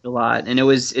doesn't speak a lot. And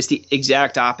it's the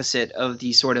exact opposite of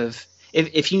the sort of,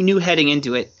 if you knew heading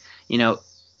into it,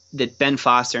 that Ben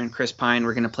Foster and Chris Pine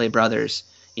were going to play brothers,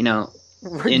 you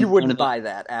wouldn't buy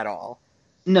that at all.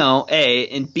 No, A,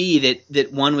 and B,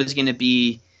 that one was going to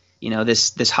be,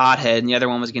 this hothead, and the other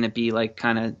one was going to be like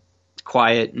kind of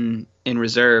quiet and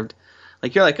reserved.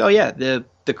 Like, you're like, oh yeah, the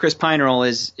Chris Pine role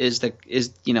is the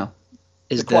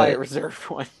quiet, reserved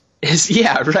one.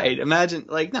 Yeah, right. Imagine,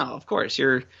 like, no, of course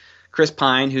you're Chris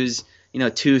Pine, who's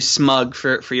too smug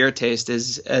for your taste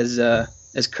as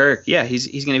Kirk. Yeah,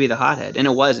 he's going to be the hothead, and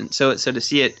it wasn't. So to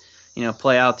see it,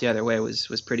 play out the other way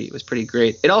was pretty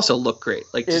great. It also looked great.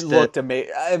 Like, it looked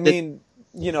amazing. I mean,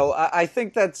 I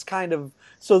think that's kind of,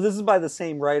 so this is by the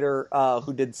same writer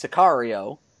who did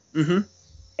Sicario. Mm-hmm.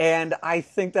 And I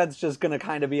think that's just going to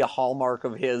kind of be a hallmark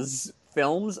of his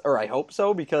films, or I hope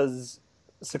so, because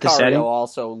Sicario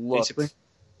also looked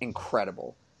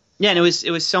incredible. Yeah, and it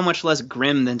was so much less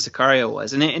grim than Sicario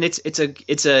was, and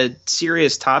it's a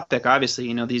serious topic.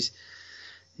 Obviously,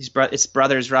 it's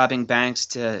brothers robbing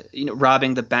banks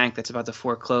robbing the bank that's about to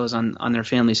foreclose on their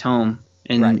family's home,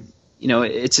 and right.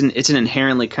 It's an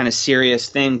inherently kind of serious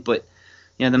thing, but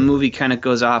the movie kind of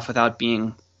goes off without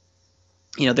being,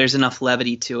 there's enough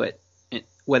levity to it,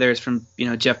 whether it's from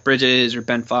Jeff Bridges or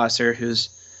Ben Foster, who's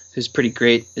pretty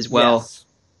great as well.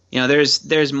 Yes.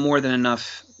 There's more than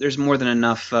enough. There's more than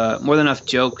enough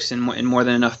jokes and more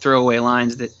than enough throwaway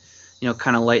lines that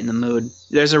kind of lighten the mood.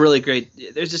 There's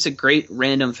just a great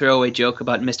random throwaway joke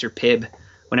about Mr. Pibb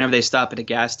whenever they stop at a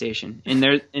gas station,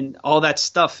 and all that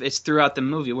stuff. It's throughout the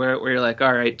movie where you're like,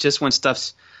 all right, just when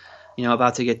stuff's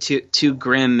about to get too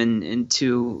grim and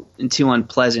too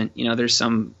unpleasant, there's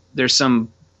some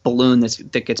balloon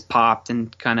that gets popped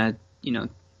and kind of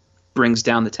brings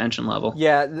down the tension level.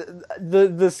 Yeah,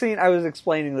 the scene, I was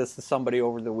explaining this to somebody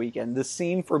over the weekend. The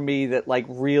scene for me that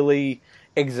really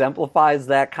exemplifies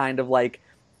that kind of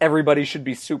everybody should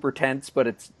be super tense, but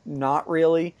it's not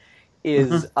really,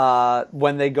 is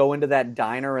when they go into that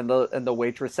diner and the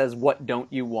waitress says, "What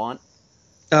don't you want?"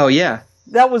 Oh yeah.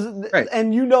 That was, Right.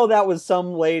 and you know that was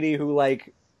some lady who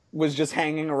like was just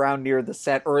hanging around near the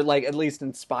set, or like at least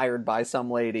inspired by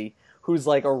some lady who's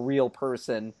like a real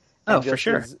person Oh, and for just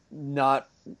sure. is not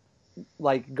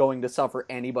like going to suffer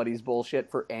anybody's bullshit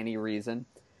for any reason.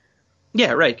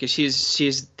 Yeah, right. Because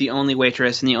she's the only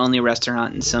waitress in the only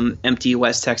restaurant in some empty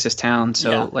West Texas town.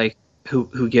 So Yeah. like,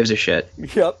 who gives a shit?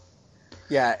 Yep.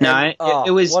 Yeah, No, and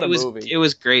it was what a movie. it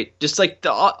was great. Just like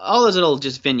all those little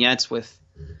just vignettes with,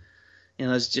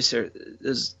 those just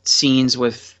those scenes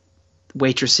with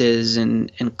waitresses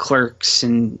and clerks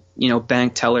and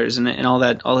bank tellers and all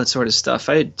that sort of stuff.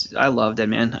 I loved it,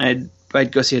 man.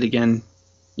 I'd go see it again,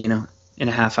 in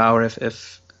a half hour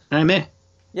if I may.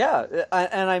 Yeah,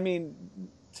 and I mean,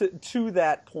 to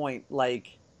that point,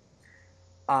 like,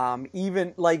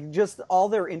 even like just all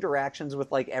their interactions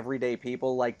with like everyday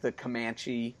people, like the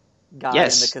Comanche guy in the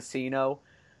Yes. casino.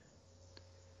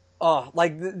 Oh,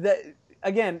 like that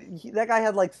again. That guy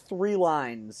had like 3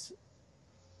 lines,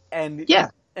 and Yeah.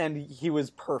 and he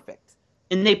was perfect.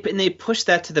 And they pushed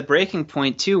that to the breaking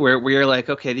point too, where you're like,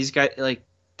 okay, these guys, like,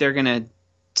 they're gonna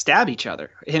stab each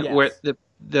other. Where Yes.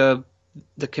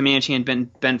 the Comanche and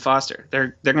Ben Foster,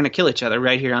 they're gonna kill each other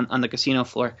right here on the casino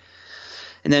floor.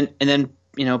 And then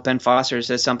Ben Foster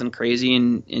says something crazy,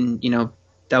 and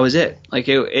that was it. Like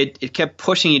it kept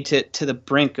pushing you to the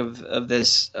brink of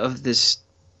this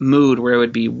mood where it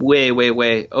would be way way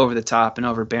way over the top and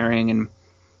overbearing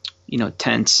and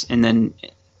tense, and then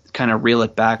kind of reel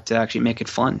it back to actually make it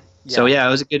fun. So Yeah.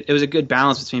 yeah, it was a good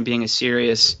balance between being a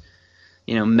serious,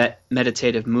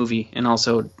 meditative movie and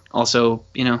also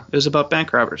it was about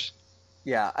bank robbers.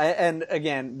 Yeah, and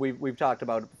again, we've talked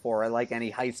about it before. I like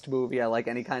any heist movie. I like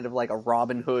any kind of like a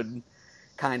Robin Hood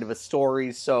kind of a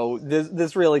story. So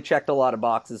this really checked a lot of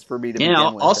boxes for me to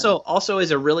begin with. Also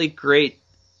is a really great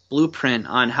blueprint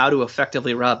on how to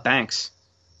effectively rob banks.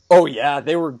 Oh yeah,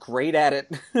 they were great at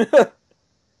it.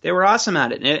 They were awesome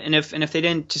at it, and if they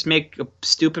didn't just make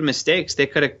stupid mistakes, you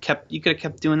could have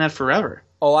kept doing that forever.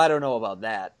 Oh, I don't know about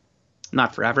that.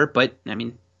 Not forever, but I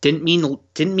mean, didn't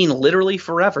mean literally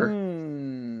forever.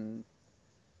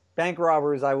 Bank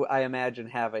robbers, I imagine,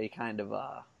 have a kind of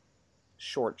a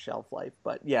short shelf life.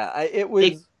 But yeah, it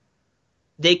was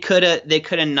They could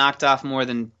have knocked off more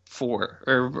than 4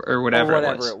 or whatever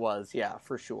it was. Yeah,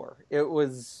 for sure. It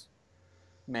was,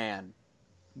 man,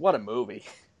 what a movie.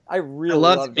 I really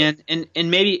loved it. Man.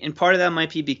 And part of that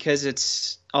might be because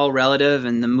it's all relative,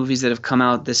 and the movies that have come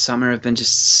out this summer have been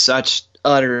just such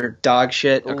utter dog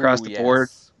shit across the board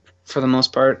for the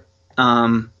most part. I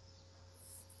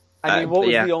mean, what was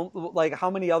yeah. the only, like,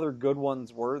 how many other good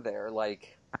ones were there?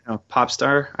 Like, I don't know,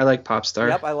 Popstar. I like Popstar.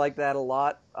 Yep, I like that a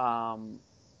lot.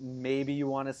 Maybe you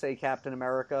want to say Captain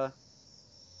America,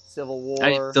 Civil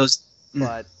War,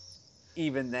 but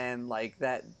even then, like,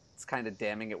 that's kind of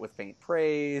damning it with faint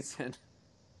praise. And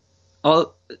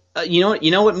you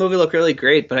know what movie looked really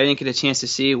great, but I didn't get a chance to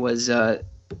see was I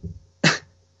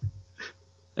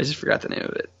just forgot the name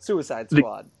of it. Suicide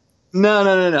Squad.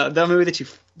 No. That movie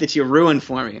that you ruined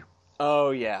for me.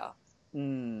 Oh yeah.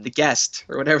 The Guest,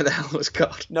 or whatever the hell it was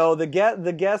called. No, the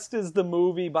Guest is the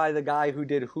movie by the guy who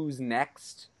did Who's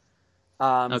Next.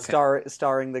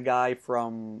 Starring the guy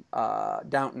from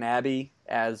Downton Abbey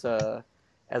as a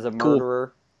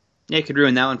murderer. Cool. Yeah, you could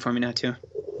ruin that one for me now too.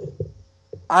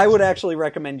 I would actually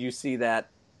recommend you see that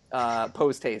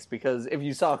post haste, because if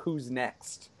you saw Who's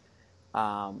Next,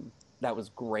 that was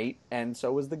great, and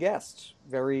so was The Guest.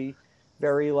 Very,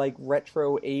 very like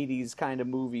retro '80s kind of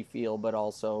movie feel, but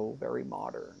also very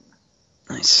modern.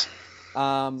 Nice.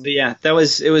 But yeah, it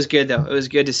was good though. It was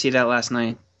good to see that last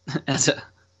night.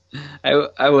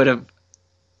 I would have.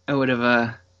 I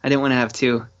didn't want to have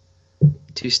two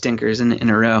stinkers in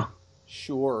a row.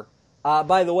 Sure.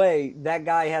 By the way, that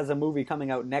guy has a movie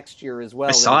coming out next year as well.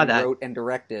 I saw that he that. wrote and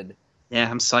directed. Yeah,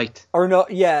 I'm psyched. Or no,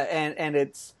 yeah, and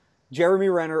it's Jeremy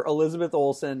Renner, Elizabeth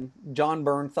Olsen, John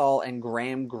Bernthal, and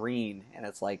Graham Greene, and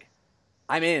it's like,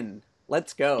 I'm in.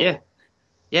 Let's go.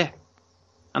 Yeah.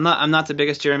 I'm not the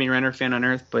biggest Jeremy Renner fan on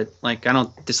earth, but like, I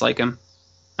don't dislike him.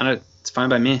 It's fine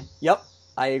by me. Yep,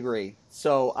 I agree.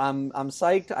 So I'm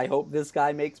psyched. I hope this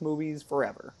guy makes movies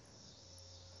forever.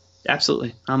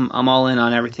 Absolutely. I'm all in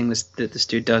on everything that this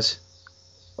dude does.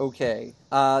 Okay.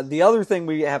 The other thing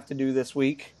we have to do this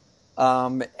week,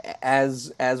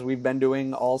 as we've been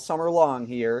doing all summer long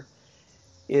here,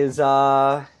 is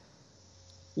a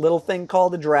little thing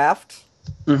called a draft.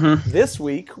 Mm-hmm. This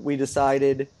week we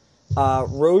decided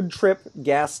road trip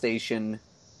gas station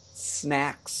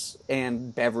snacks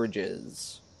and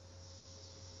beverages.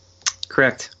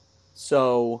 Correct.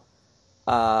 So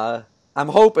I'm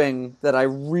hoping that I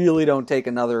really don't take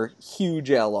another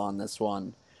huge L on this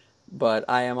one, but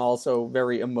I am also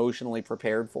very emotionally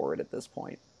prepared for it at this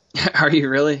point. Are you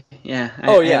really? Yeah,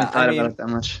 Oh I yeah, haven't I thought about mean, it that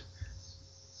much.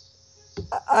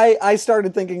 I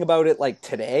started thinking about it like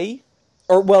today,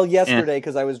 or well, Yeah, yesterday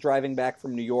because I was driving back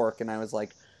from New York and I was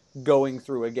like going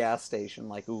through a gas station,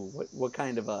 like, ooh, what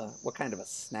kind of a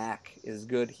snack is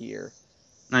good here?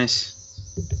 nice.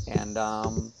 And I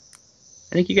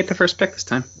think you get the first pick this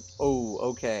time. oh,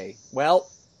 okay. Well,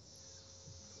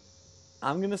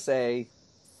 I'm gonna say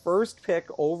first pick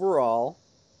overall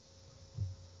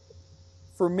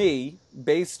for me,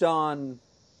 based on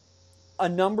a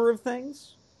number of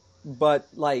things, but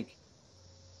like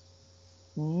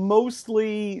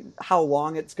mostly how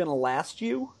long it's gonna last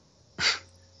you.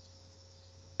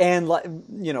 And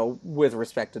with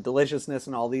respect to deliciousness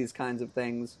and all these kinds of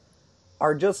things,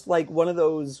 are just like one of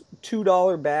those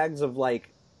 $2 bags of like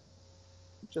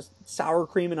just sour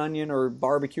cream and onion or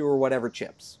barbecue or whatever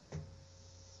chips.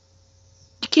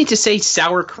 You can't just say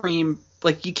sour cream.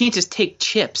 Like you can't just take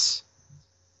chips.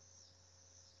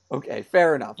 Okay,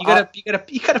 fair enough. You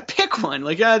gotta pick one.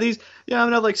 Like these. Yeah, I'm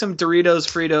gonna have like some Doritos,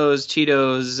 Fritos,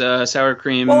 Cheetos, sour Well,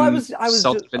 cream, I was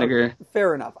salt, just vinegar.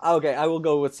 fair enough. Okay, I will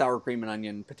go with sour cream and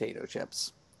onion potato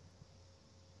chips.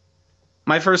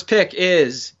 My first pick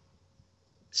is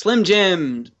Slim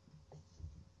Jim.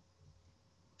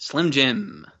 Slim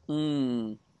Jim.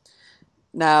 Hmm.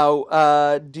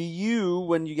 Now, do you,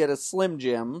 when you get a Slim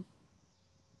Jim,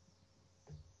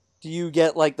 do you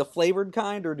get like the flavored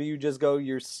kind, or do you just go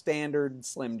your standard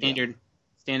Slim Jim?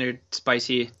 Standard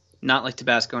spicy, not like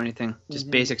Tabasco or anything, just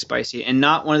Mhm. basic spicy, and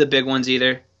not one of the big ones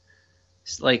either.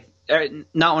 It's like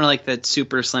not one of like the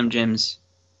super Slim Jims.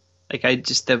 Like I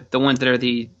just the ones that are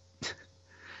the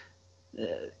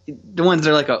ones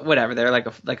that are like a whatever, they're like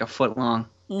a foot long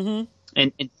Mm-hmm.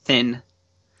 and thin.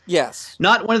 Yes.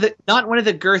 Not one of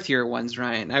the girthier ones,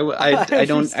 Ryan. I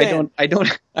understand.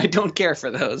 I don't care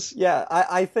for those. Yeah,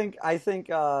 I think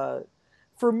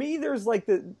for me there's like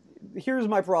here's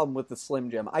my problem with the Slim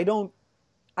Jim. I don't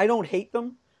hate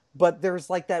them, but there's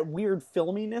like that weird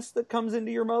filminess that comes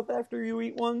into your mouth after you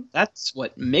eat one. That's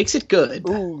what makes it good.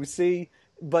 Ooh, see,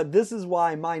 but this is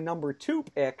why my number 2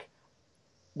 pick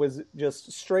was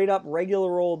just straight up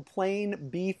regular old plain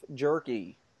beef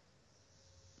jerky.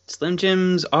 Slim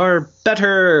Jims are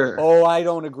better. Oh, I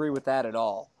don't agree with that at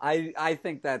all. I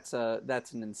think that's an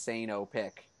insane-o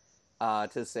pick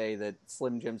to say that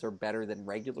Slim Jims are better than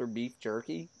regular beef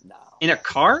jerky. No. In a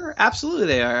car? Absolutely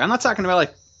they are. I'm not talking about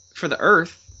like for the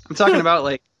earth. I'm talking about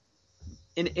like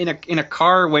in a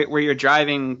car where you're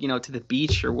driving, to the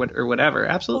beach or whatever.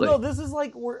 Absolutely. Well, no, this is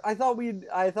like I thought we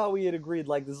had agreed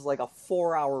like this is like a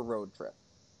 4-hour road trip.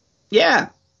 Yeah.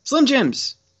 Slim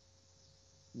Jims.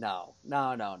 No.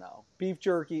 Beef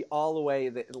jerky all the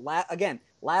way. Again,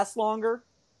 lasts longer.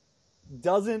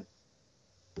 Doesn't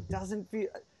feel.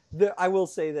 I will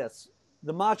say this: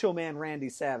 the Macho Man Randy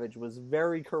Savage was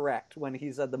very correct when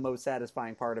he said the most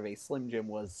satisfying part of a Slim Jim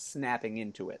was snapping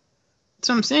into it. That's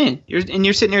what I'm saying. You're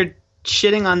sitting there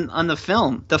shitting on the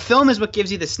film. The film is what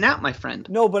gives you the snap, my friend.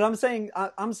 No, but I'm saying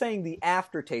the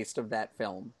aftertaste of that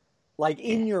film, like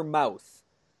in your mouth.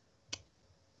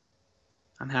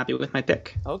 I'm happy with my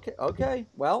pick. Okay.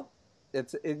 Well,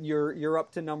 you're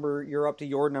up to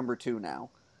your number 2 now.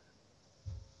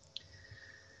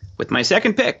 With my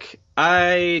second pick,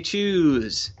 I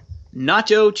choose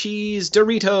Nacho Cheese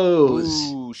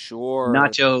Doritos. Ooh, sure.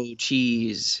 Nacho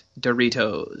Cheese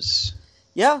Doritos.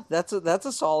 Yeah, that's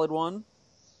a solid one.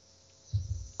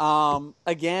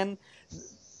 Again,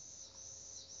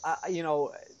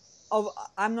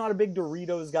 I'm not a big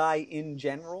Doritos guy in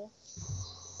general.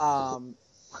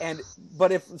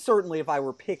 But if I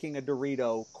were picking a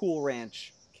Dorito, Cool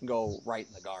Ranch can go right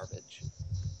in the garbage.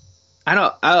 I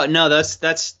don't. Oh no,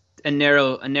 that's a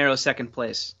narrow second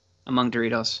place among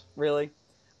Doritos. Really,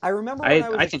 I remember when I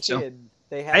was I a think kid. so.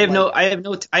 They had I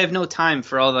have no time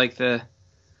for all the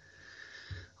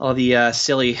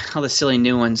silly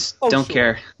new ones. Oh, Don't sure.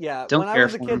 care. Yeah, Don't when I care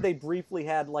was a for kid, them. they briefly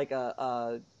had like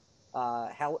a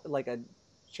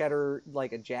cheddar,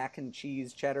 like a Jack and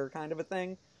cheese cheddar kind of a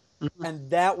thing, Mhm. and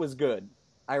that was good.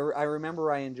 I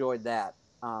remember I enjoyed that.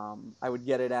 I would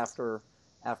get it after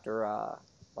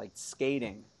like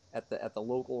skating at the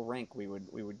local rink. We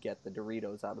would get the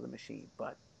Doritos out of the machine,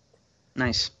 but.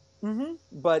 Nice.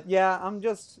 But yeah, I'm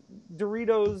just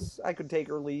Doritos. I could take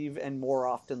or leave, and more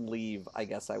often leave. I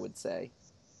guess I would say.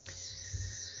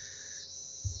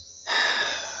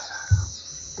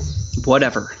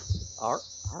 Whatever. All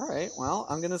right. Well,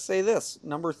 I'm gonna say this: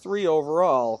 number 3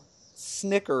 overall,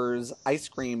 Snickers ice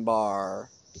cream bar.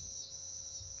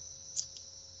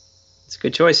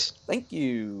 Good choice. Thank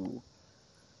you.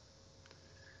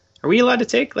 Are we allowed to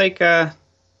take like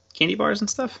candy bars and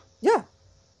stuff? Yeah,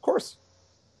 of course.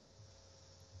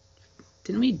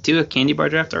 Didn't we do a candy bar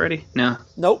draft already? No.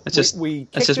 Nope. That's We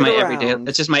that's kicked just it my around. everyday.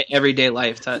 That's just my everyday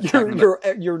life. Talking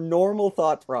about. Your normal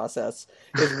thought process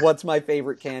is what's my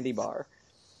favorite candy bar.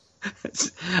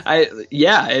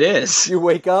 Yeah, it is. You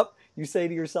wake up, you say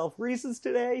to yourself, Reese's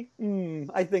today?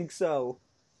 I think so.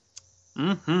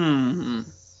 Hmm.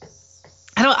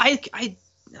 I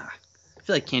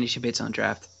feel like candy should be its own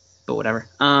draft, but whatever.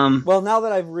 Well, now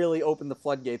that I've really opened the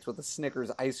floodgates with a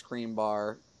Snickers ice cream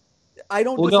bar, I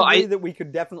don't disagree that we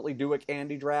could definitely do a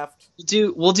candy draft.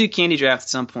 We'll do candy draft at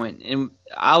some point, and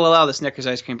I'll allow the Snickers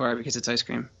ice cream bar because it's ice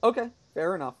cream. Okay,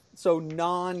 fair enough. So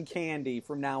non-candy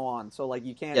from now on. So like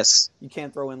you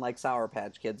can't throw in like Sour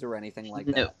Patch Kids or anything like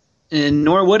that. No, and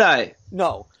nor would I.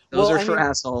 No, those are for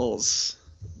assholes.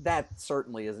 That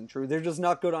certainly isn't true. They're just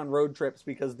not good on road trips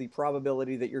because the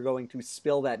probability that you're going to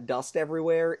spill that dust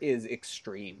everywhere is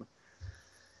extreme.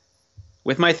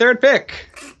 With my third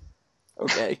pick.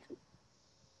 Okay.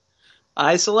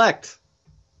 I select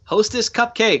Hostess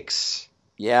Cupcakes.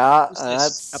 Yeah,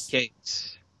 Hostess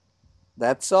Cupcakes.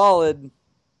 That's solid.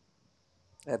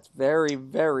 That's very,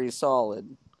 very solid.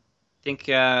 I think,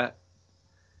 and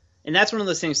that's one of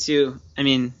those things too. I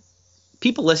mean,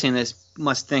 people listening to this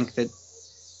must think that,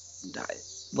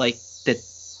 that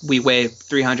we weigh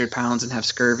 300 pounds and have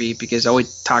scurvy because all we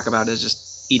talk about is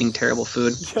just eating terrible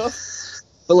food. Yep.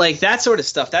 But like that sort of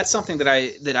stuff, that's something that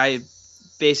I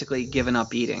basically given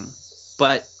up eating.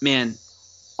 But man,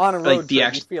 on a road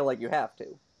trip, you feel like you have to.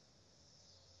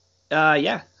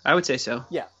 Yeah, I would say so.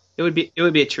 Yeah, it would be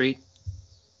a treat.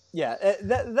 Yeah,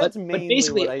 that's mainly but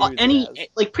basically what I use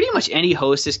like pretty much any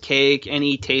Hostess cake,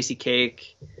 any Tasty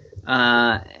cake,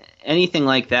 anything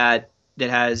like that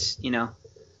has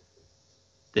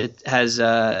that has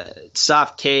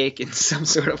soft cake and some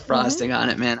sort of frosting on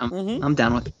it. Man, I'm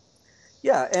down with it.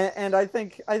 Yeah, and I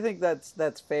think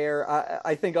that's fair.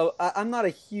 I think I'm not a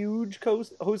huge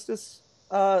Hostess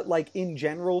like in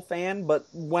general fan, but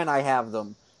when I have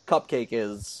them, cupcake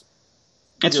is.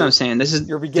 That's what I'm saying. This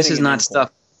is not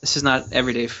stuff. This is not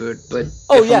everyday food, but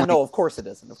no, of course it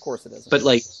isn't. Of course it isn't. But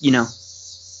like in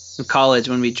college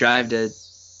when we drive to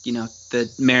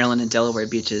the Maryland and Delaware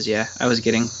beaches, yeah, I was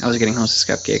getting Hostess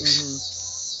cupcakes.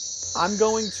 I'm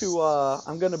going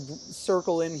to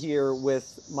circle in here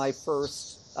with my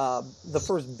the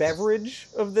first beverage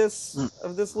of this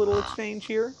little exchange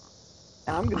here,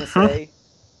 and I'm going to say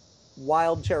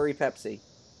Wild Cherry Pepsi.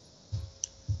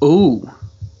 Ooh,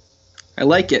 I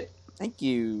like it. Thank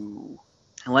you.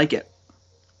 I like it.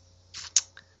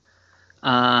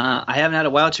 I haven't had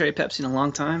a Wild Cherry Pepsi in a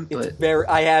long time, but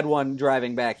I had one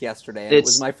driving back yesterday, and it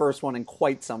was my first one in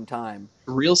quite some time.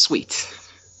 Real sweet.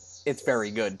 It's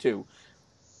very good too.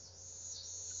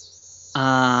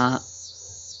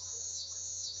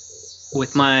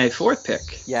 With my fourth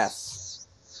pick, yes,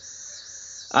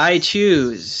 I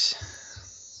choose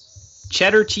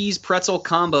cheddar cheese pretzel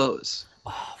combos.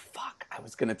 Oh fuck! I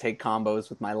was gonna take combos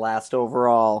with my last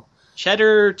overall.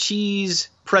 Cheddar cheese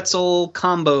pretzel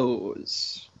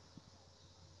combos.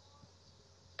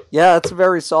 Yeah, that's a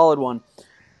very solid one.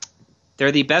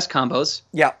 They're the best combos.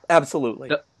 Yeah,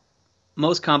 absolutely.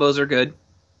 Most combos are good.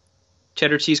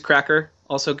 Cheddar cheese cracker,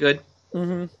 also good.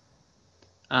 Mm-hmm.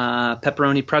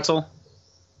 Pepperoni pretzel.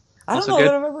 I don't know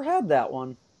that I've ever had that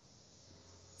one.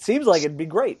 Seems like it'd be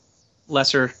great.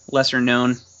 Lesser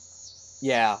known.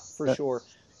 Yeah, for sure.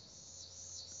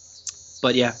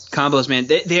 But yeah, combos, man,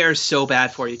 they are so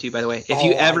bad for you too. By the way, if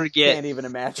you ever can't even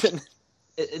imagine.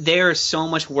 They are so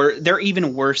much worse. They're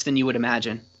even worse than you would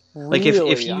imagine. Really? Like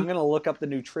if you, I'm gonna look up the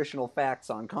nutritional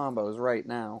facts on combos right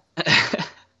now.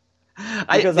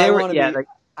 I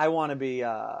want to be.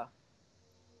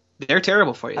 They're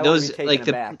terrible for you. Those like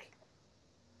the. Back.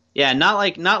 Yeah, not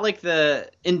like the.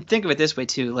 And think of it this way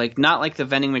too, like not like the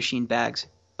vending machine bags,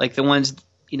 like the ones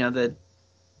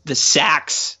the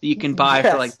sacks that you can buy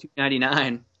for like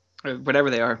 $2.99 or whatever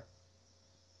they are.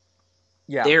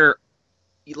 Yeah, they're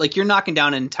like you're knocking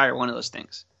down an entire one of those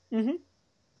things. Mm-hmm.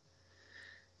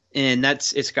 And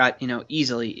it's got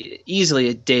easily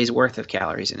a day's worth of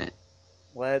calories in it.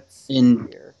 Let's see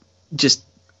here. Just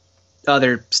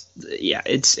other, yeah,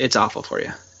 it's awful for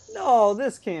you. No,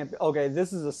 this can't be. Okay,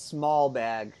 this is a small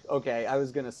bag. Okay, I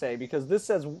was gonna say because this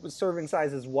says serving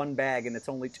size is one bag and it's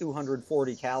only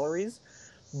 240 calories.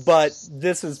 But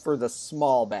this is for the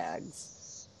small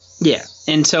bags. Yeah,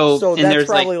 and so and there's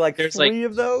probably there's three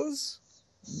of those?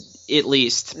 At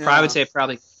least. Yeah. I would say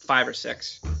probably 5 or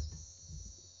 6.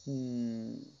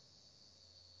 Hmm.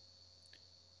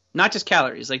 Not just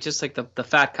calories, just like the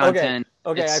fat content.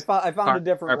 Okay, It's I found a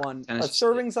different carb one. content A is just-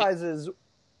 serving size is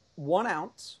 1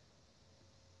 ounce,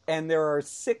 and there are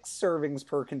 6 servings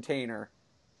per container.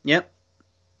 Yep,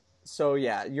 So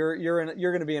yeah, you're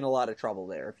going to be in a lot of trouble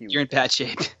there if you. you're in bad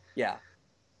shape. Yeah,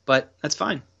 But that's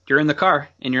fine. You're in the car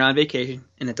and you're on vacation,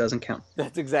 and it doesn't count.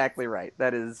 that's exactly right.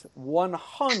 That is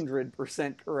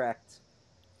 100% correct.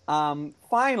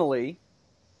 Finally,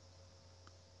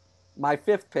 my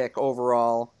 5th pick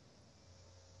overall.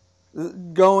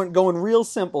 Going real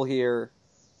simple here.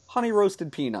 Honey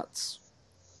roasted peanuts.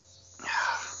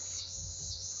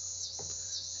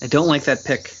 I don't like that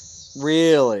pick.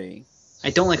 Really? I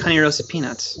don't like honey roasted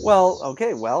peanuts. Well,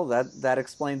 okay. Well, that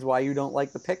explains why you don't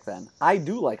like the pick. Then I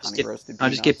do like honey roasted peanuts. I'll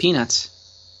just get peanuts.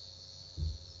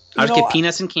 You I'll just know, get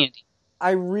peanuts and candy.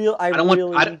 I don't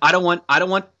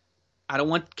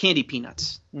want candy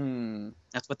peanuts. Hmm.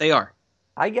 That's what they are.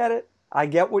 I get it. I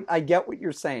get what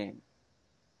you're saying.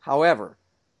 However,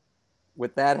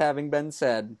 with that having been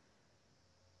said,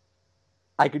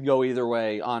 I could go either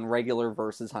way on regular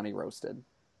versus honey roasted.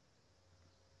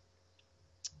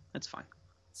 That's fine.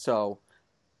 So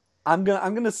I'm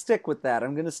gonna stick with that.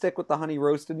 I'm gonna stick with the honey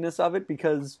roastedness of it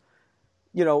because,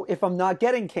 if I'm not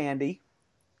getting candy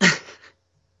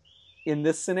in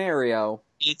this scenario,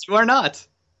 You are not.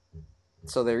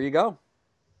 so there you go.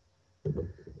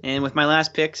 And with my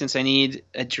last pick, since I need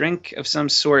a drink of some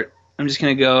sort, I'm just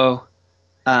gonna go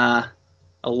a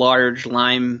large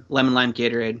lemon lime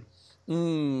Gatorade.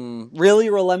 Really,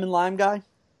 you're a lemon lime guy?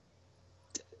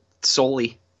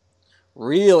 Solely.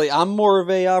 Really, I'm more of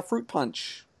a fruit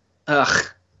punch. Ugh.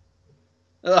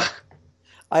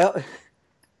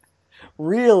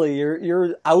 Really,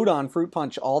 you're out on fruit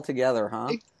punch altogether,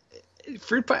 huh?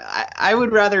 Fruit punch. I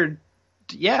would rather.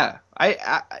 Yeah.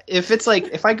 If it's like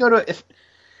if I'm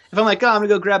like, oh, I'm gonna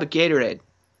go grab a Gatorade,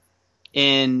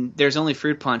 and there's only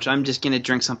fruit punch, I'm just gonna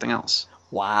drink something else.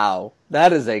 Wow,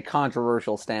 that is a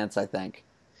controversial stance, I think.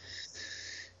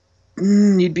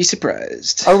 You'd be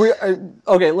surprised.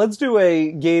 Okay? Let's do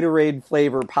a Gatorade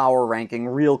flavor power ranking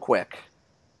real quick.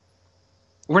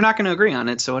 We're not going to agree on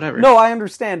it, so whatever. No, I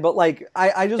understand, but like,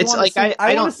 I just want to like see.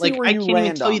 I want to see like where I you can't land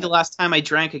even tell you on the it. last time I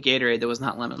drank a Gatorade that was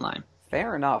not lemon lime.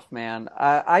 Fair enough, man.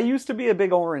 I used to be a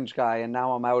big orange guy, and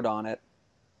now I'm out on it.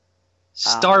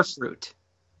 Starfruit,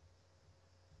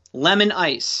 lemon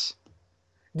ice.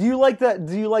 Do you like that?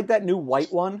 Do you like that new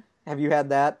white one? Have you had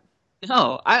that?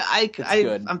 No,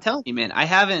 good. I'm telling you, man, I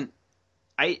haven't.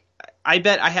 I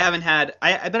bet I haven't had.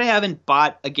 I bet I haven't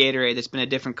bought a Gatorade that's been a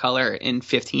different color in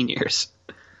 15 years.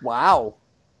 Wow.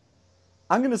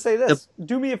 I'm gonna say this.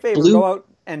 Do me a favor. blue- Go out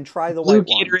and try the Blue white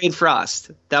one. Gatorade Frost.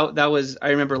 That was. I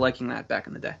remember liking that back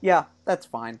in the day. Yeah, that's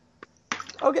fine.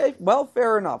 Okay, well,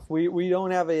 fair enough. We don't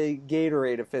have a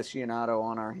Gatorade aficionado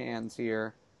on our hands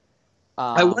here.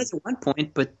 I was at one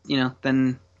point, but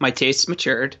then my tastes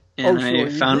matured, and sure. I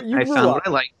found You grew what up. I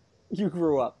like. You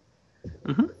grew up.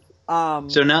 Mm-hmm.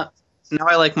 So now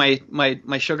I like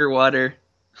my sugar water,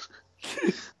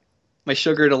 my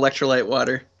sugared electrolyte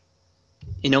water,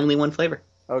 in only one flavor.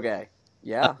 Okay.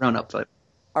 Yeah. Grown up flavor.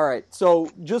 All right.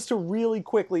 So just to really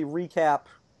quickly recap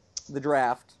the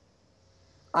draft,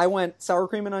 I went sour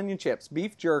cream and onion chips,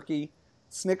 beef jerky,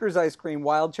 Snickers ice cream,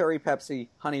 wild cherry Pepsi,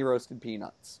 honey roasted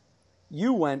peanuts.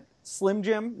 You went Slim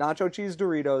Jim, nacho cheese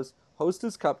Doritos,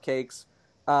 Hostess cupcakes,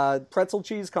 pretzel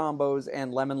cheese combos,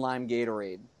 and lemon lime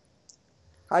Gatorade.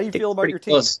 How do you feel about your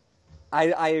team? Close.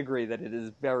 I agree that it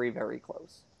is very, very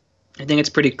close. I think it's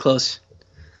pretty close.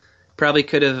 Probably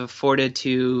could have afforded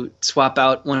to swap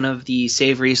out one of the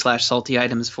savory / salty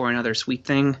items for another sweet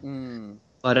thing.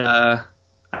 But I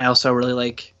also really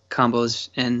like combos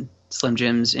and Slim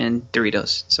Jims and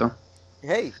Doritos. So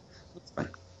hey, it's fine.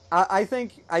 I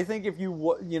think if you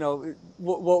what we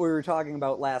were talking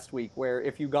about last week, where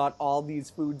if you got all these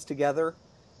foods together,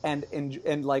 and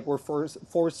like we're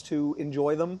forced to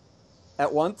enjoy them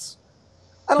at once,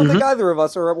 I don't think either of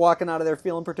us are walking out of there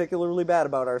feeling particularly bad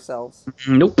about ourselves.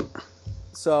 Nope.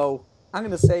 So I'm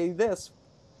going to say this: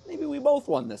 maybe we both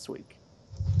won this week.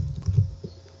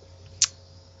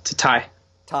 It's a tie.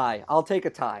 Tie. I'll take a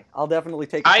tie. I'll definitely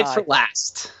take a tie. Tied for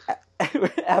last.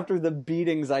 After the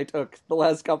beatings I took the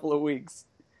last couple of weeks.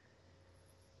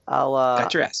 I'll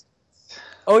Got your ass.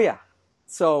 Oh yeah.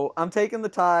 So I'm taking the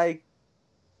tie.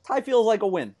 Tie feels like a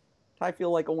win. Tie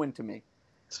feel like a win to me.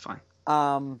 It's fine.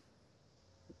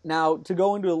 Now to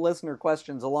go into the listener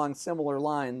questions along similar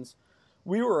lines,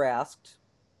 we were asked,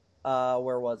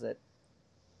 where was it?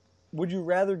 Would you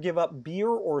rather give up beer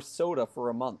or soda for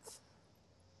a month?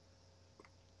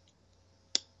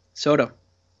 Soda.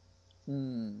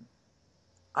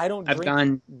 I don't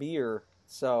drink beer,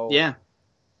 so Yeah.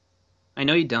 I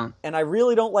know you don't. And I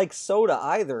really don't like soda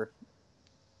either.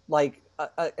 Like,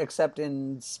 except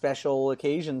in special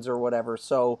occasions or whatever.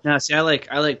 So, No, see, I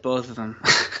like both of them.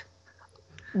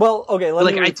 well, okay, let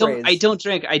Like me rephrase. I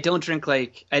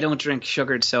don't drink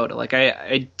sugared soda. Like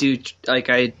I do like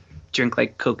I drink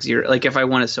like Coke Zero. Like if I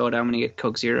want a soda, I'm gonna get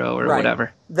Coke Zero or Right.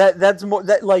 whatever. That's more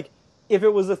that like if it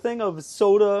was a thing of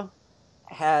soda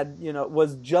had,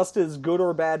 was just as good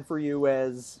or bad for you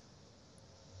as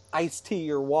iced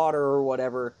tea or water or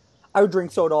whatever, I would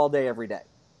drink soda all day every day.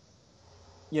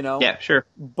 Yeah, sure.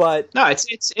 But No,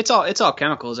 it's all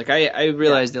chemicals. Like I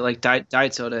realize that like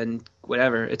diet soda and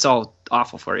whatever, it's all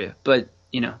awful for you. But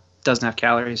it doesn't have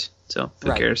calories, so who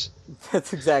Right. cares?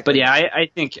 that's exactly. But yeah, I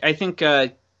think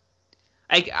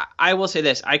I will say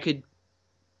this. I could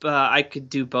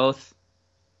do both.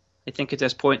 I think at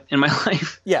this point in my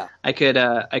life, Yeah. I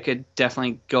could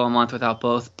definitely go a month without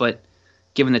both. But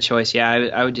given the choice, yeah,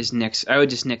 I would just nix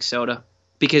soda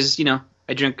because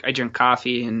I drink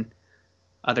coffee and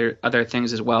other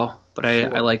things as well. But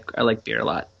Sure. I like beer a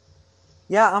lot.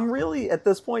 Yeah, I'm really at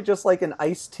this point just like an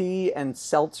iced tea and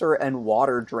seltzer and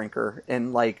water drinker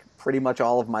in like pretty much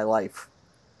all of my life.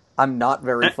 I'm not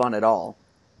very fun at all.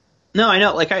 No, I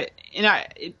know. Like I'm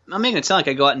making it sound like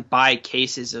I go out and buy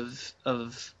cases of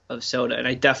soda, and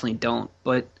I definitely don't.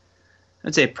 But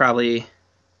I'd say probably,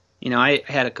 I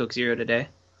had a Coke Zero today.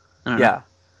 I don't know. Yeah.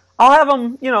 I'll have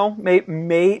them,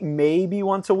 maybe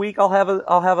once a week I'll have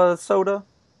a soda.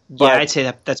 But Yeah, I'd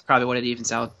say that's probably what it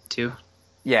evens out to.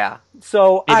 yeah.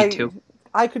 So Maybe two.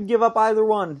 I could give up either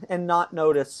one and not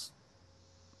notice.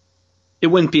 It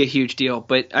wouldn't be a huge deal,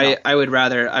 but No. I would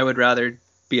rather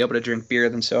be able to drink beer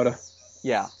than soda.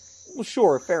 Yeah. Well,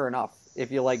 sure, fair enough.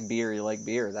 If you like beer, you like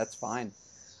beer. That's fine.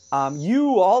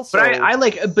 You also But I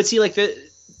like, but see, like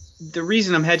the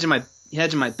reason I'm hedging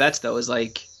my bets though is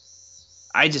like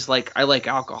I like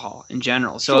alcohol in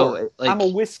general. So Sure. like I'm a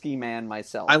whiskey man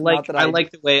myself. I Not that I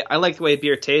like the way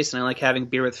beer tastes, and I like having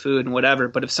beer with food and whatever.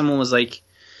 But if someone was like,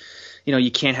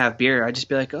 you can't have beer, I'd just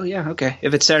be like, oh yeah, okay.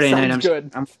 If it's Saturday night, Sounds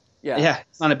good. yeah,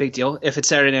 it's not a big deal. If it's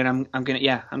Saturday night, I'm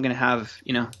gonna have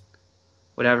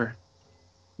whatever.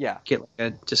 Yeah. Get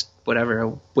like just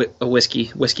whatever a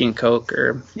whiskey and Coke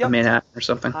or Yep. a Manhattan or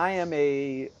something. I am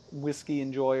a whiskey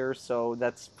enjoyer, so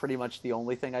that's pretty much the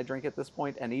only thing I drink at this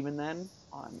point, and even then,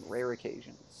 on rare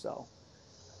occasions. So,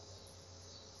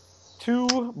 two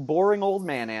boring old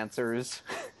man answers.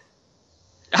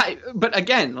 But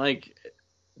again, like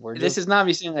We're this just, is not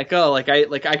me saying like, oh,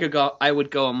 I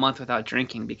would go a month without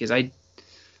drinking because I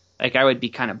would be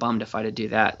kind of bummed if I had to do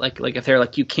that. Like if they're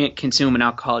like you can't consume an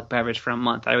alcoholic beverage for a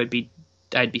month, I'd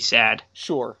be sad.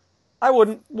 sure. I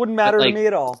wouldn't matter Like- to me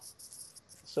at all.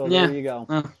 So Yeah. there you go.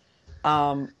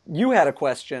 Well, You had a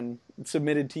question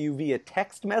submitted to you via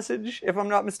text message, if I'm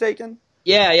not mistaken.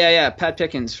 yeah. Pat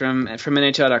Pickens from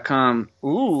NHL.com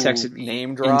Ooh, texted me name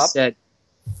and drop. said,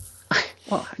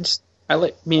 well, I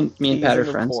like me and Pat are Teasing,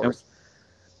 of friends. So course.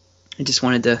 I just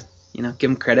wanted to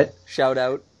give him credit. Shout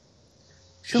out.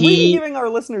 Should we be giving our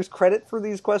listeners credit for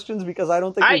these questions? Because I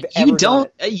don't think we've ever done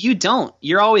it. You don't.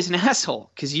 You're always an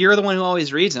asshole because you're the one who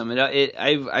always reads them.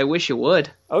 I wish you would.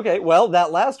 Okay, well,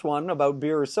 that last one about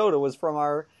beer or soda was from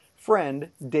our friend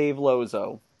Dave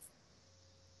Lozo,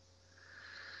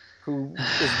 who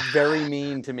is very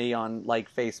mean to me on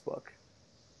Facebook.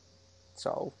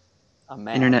 So, I'm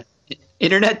mad.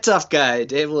 Internet tough guy,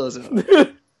 Dave Lozo.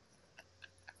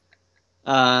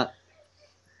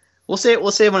 We'll save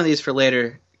one of these for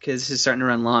later because this is starting to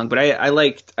run long. But I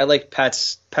liked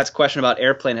Pat's question about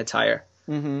airplane attire.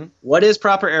 Mm-hmm. What is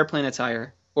proper airplane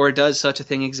attire, or does such a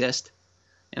thing exist?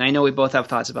 And I know we both have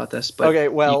thoughts about this, but Okay,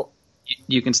 well,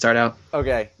 you can start out.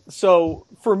 okay. So,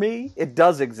 for me, it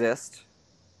does exist.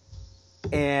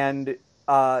 And,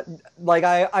 I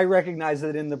recognize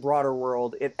that in the broader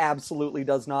world, it absolutely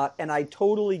does not. And I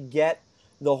totally get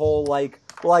the whole, I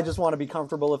just want to be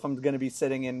comfortable if I'm going to be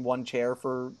sitting in one chair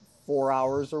for 4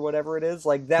 hours or whatever it is.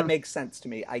 That makes sense to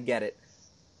me. I get it.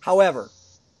 However,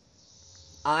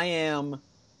 I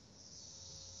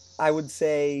would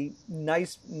say,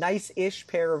 nice-ish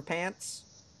pair of pants,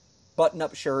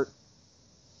 button-up shirt,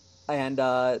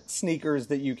 and sneakers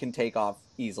that you can take off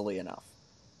easily enough.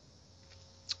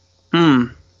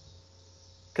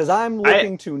 Because I'm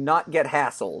looking to not get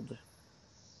hassled.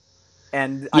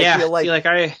 And I feel like,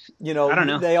 I don't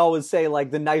know. They always say,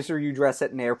 the nicer you dress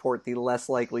at an airport, the less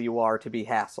likely you are to be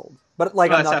hassled. But, I'm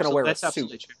not going to wear a that's suit.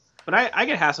 absolutely true. But I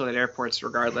get hassled at airports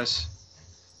regardless.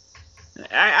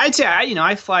 I'd say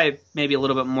I fly maybe a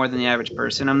little bit more than the average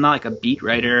person. I'm not like a beat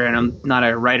writer, and I'm not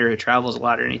a writer who travels a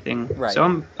lot or anything. Right. So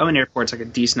I'm in airports like a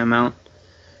decent amount.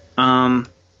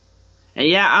 And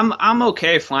yeah, I'm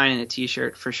okay flying in a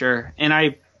t-shirt for sure. And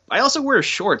I also wear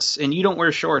shorts, and you don't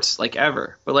wear shorts like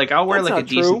ever. But like I'll wear That's like a not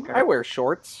decent true. I pair. wear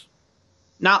shorts.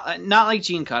 Not like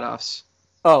jean cutoffs.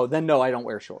 Oh, then no, I don't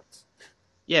wear shorts.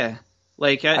 Yeah.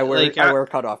 Like I wear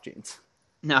cutoff jeans.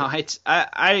 no,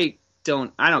 I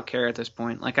don't care at this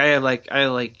point. Like I like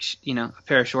a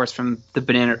pair of shorts from like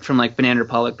Banana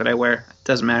Republic that I wear. It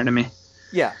doesn't matter to me.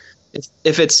 Yeah.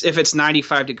 If it's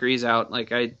 95 degrees out,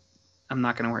 like I'm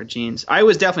not gonna wear jeans. I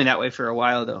was definitely that way for a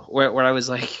while though, where I was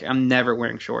like I'm never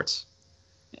wearing shorts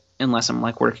unless I'm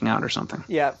like working out or something.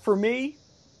 Yeah, for me,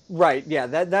 right, yeah,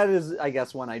 that is I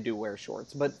guess when I do wear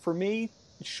shorts. But for me,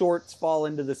 shorts fall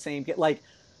into the same like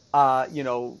you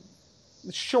know,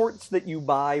 shorts that you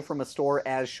buy from a store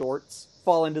as shorts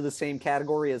fall into the same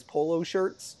category as polo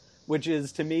shirts, which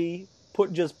is to me put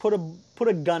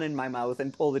a gun in my mouth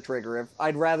and pull the trigger. If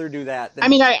I'd rather do that than I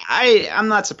mean, I'm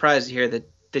not surprised to hear that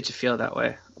you feel that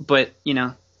way, but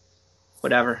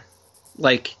whatever.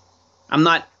 Like, I'm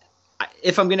not.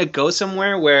 If I'm gonna go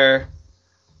somewhere where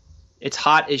it's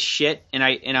hot as shit, and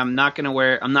I'm not gonna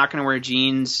wear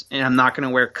jeans, and I'm not gonna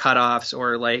wear cutoffs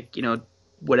or like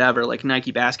whatever, like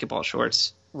Nike basketball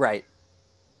shorts. right.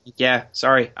 Yeah,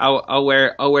 sorry. I'll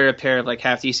wear a pair of like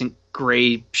half decent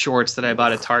gray shorts that I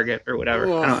bought at Target or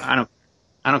whatever. Ugh.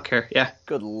 I don't care. Yeah.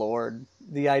 Good lord,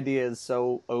 the idea is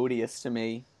so odious to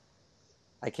me.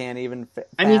 I can't even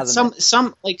I mean, fathom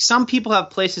it. some people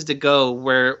have places to go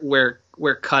where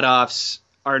cutoffs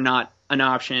are not an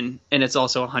option, and it's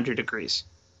also 100 degrees.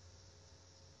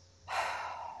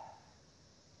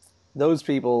 Those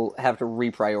people have to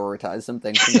reprioritize some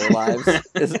things in their lives.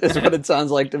 Is what it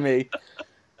sounds like to me.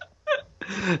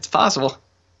 It's possible.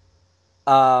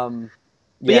 Yeah.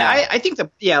 But yeah, I think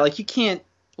like you can't.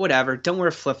 Whatever. Don't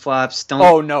wear flip flops. Don't.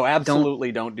 Oh no,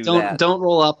 absolutely don't do that. Don't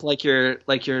roll up like you're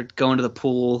going to the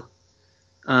pool.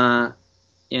 Yeah,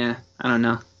 I don't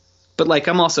know. But like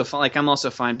I'm also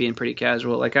fine being pretty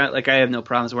casual. Like I have no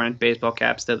problems wearing baseball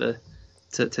caps to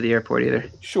the airport either.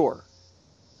 Sure.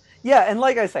 Yeah, and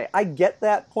like I say, I get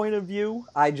that point of view.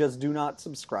 I just do not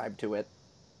subscribe to it.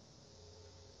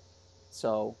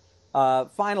 So,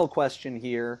 final question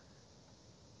here.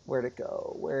 Where'd it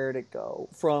go?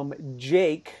 From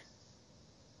Jake,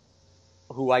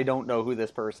 who I don't know who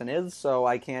this person is, so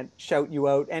I can't shout you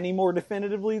out any more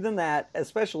definitively than that,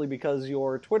 especially because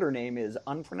your Twitter name is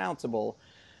unpronounceable.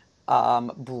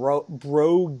 Bro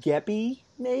Geppy,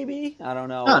 maybe? I don't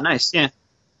know. Oh, nice. Yeah.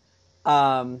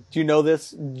 Do you know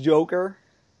this Joker?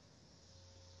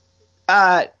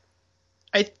 I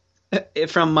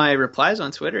from my replies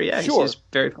on Twitter, yeah, Sure. he's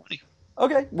very funny.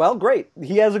 Okay, well, great.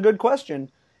 He has a good question.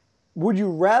 Would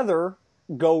you rather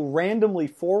go randomly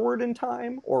forward in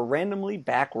time or randomly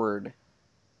backward?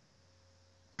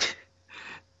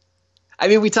 I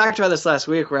mean, we talked about this last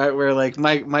week, right? Where like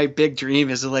my big dream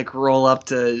is to like roll up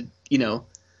to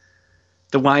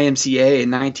the YMCA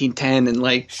in 1910 and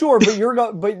like Sure,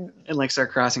 but and like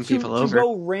start crossing people to over.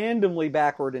 go randomly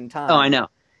backward in time. Oh, I know.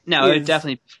 No, is-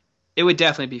 it would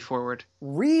definitely be forward.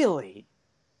 Really?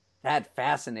 That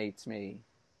fascinates me.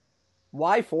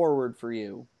 Why forward for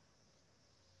you?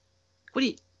 What do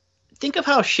you think of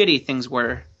how shitty things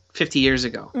were 50 years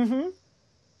ago? Mm-hmm.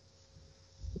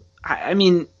 I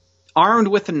mean, armed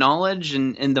with the knowledge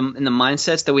and the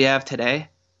mindsets that we have today,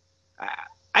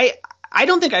 I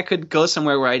don't think I could go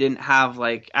somewhere where I didn't have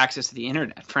like access to the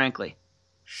internet, frankly.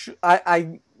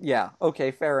 Yeah,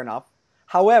 okay, fair enough.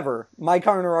 However, my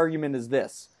counter argument is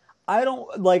this. I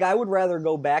would rather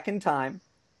go back in time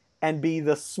and be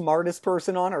the smartest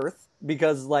person on earth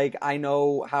because like I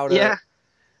know how to Yeah.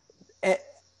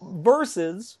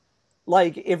 Versus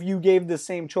like if you gave the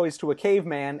same choice to a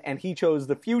caveman and he chose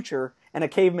the future and a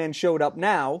caveman showed up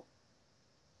now.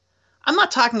 I'm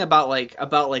not talking about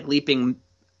leaping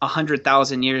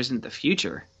 100,000 years into the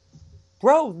future.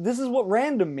 Bro, this is what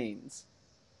random means.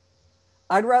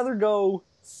 I'd rather go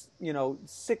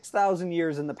 6,000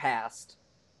 years in the past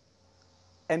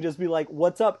and just be like,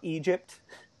 "What's up, Egypt?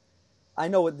 I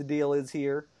know what the deal is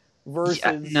here." Versus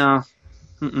Yeah, no.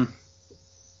 Mm-mm.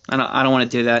 I don't want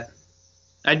to do that.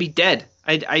 I'd be dead.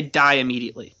 I'd die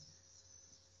immediately.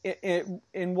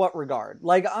 in what regard?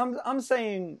 Like I'm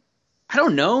saying, I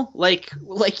don't know. Like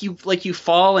you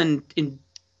fall and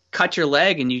cut your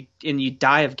leg and you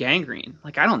die of gangrene.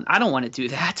 Like I don't want to do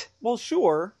that. well,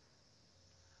 sure,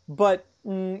 but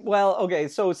well, okay.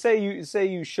 So say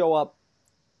you show up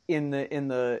in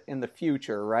the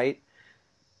future, right?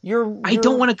 I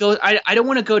don't want to go. I don't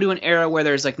want to go to an era where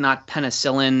there's like not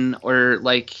penicillin or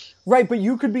like. Right, but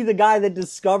you could be the guy that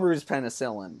discovers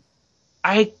penicillin.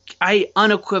 I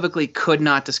unequivocally could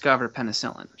not discover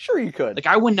penicillin. Sure, you could. Like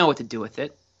I wouldn't know what to do with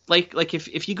it. like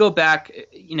if you go back,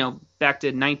 back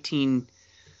to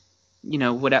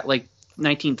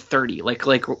 1930,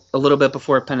 like a little bit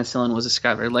before penicillin was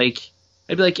discovered, like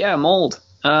I'd be like, yeah, mold.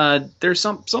 There's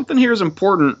something here is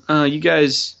important. You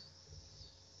guys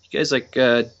like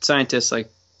scientists,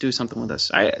 like do something with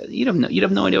this. You'd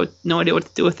have no idea what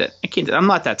to do with it. I'm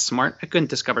not that smart. I couldn't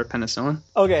discover penicillin.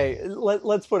 Okay,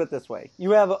 let's put it this way: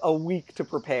 you have a week to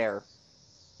prepare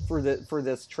for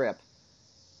this trip,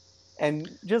 and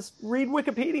just read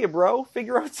Wikipedia, bro.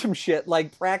 Figure out some shit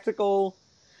like practical,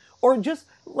 or just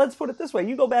let's put it this way: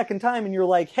 you go back in time and you're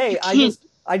like, hey,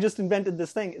 I just invented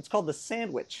this thing. It's called the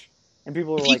sandwich. And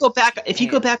people are if you go back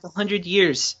 100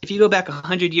 years,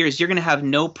 you're gonna have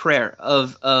no prayer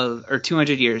or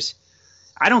 200 years.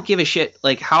 I don't give a shit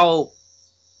like how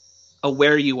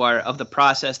aware you are of the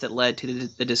process that led to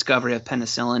the discovery of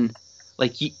penicillin.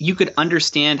 Like you could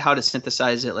understand how to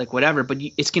synthesize it, like whatever, but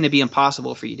it's gonna be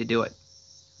impossible for you to do it.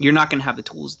 You're not gonna have the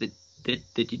tools that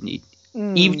you need,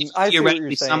 even if you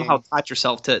theoretically somehow taught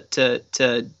yourself to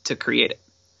create it.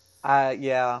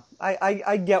 Yeah,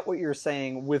 I get what you're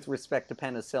saying with respect to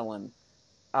penicillin.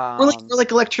 Or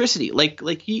like electricity. Like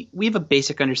we have a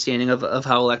basic understanding of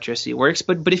how electricity works,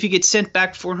 but if you get sent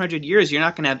back 400 years, you're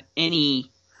not going to have any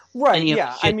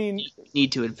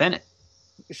need to invent it.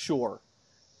 Sure.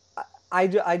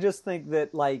 I just think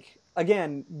that, like,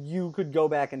 again, you could go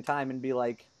back in time and be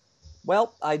like,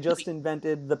 well, I just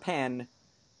invented the pen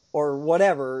or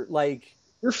whatever, like.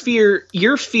 Your fear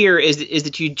is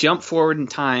that you jump forward in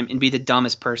time and be the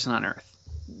dumbest person on earth.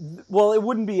 Well, it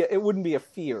wouldn't be a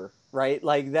fear, right?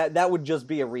 Like that would just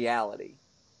be a reality.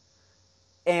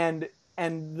 And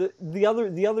the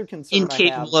other concern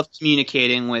incapable of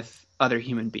communicating with other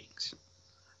human beings.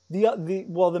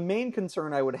 The main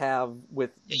concern I would have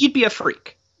with you'd be a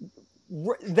freak.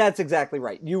 That's exactly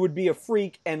right. You would be a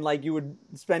freak, and like you would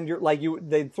spend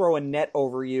they'd throw a net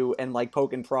over you and like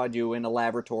poke and prod you in a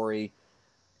laboratory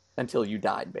until you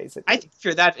died, basically. I think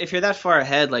if you're that far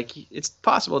ahead, like it's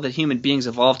possible that human beings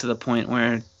evolved to the point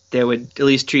where they would at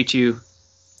least treat you.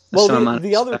 Well,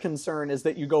 the other concern is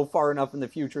that you go far enough in the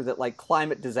future that like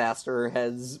climate disaster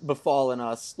has befallen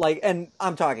us, like, and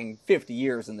I'm talking 50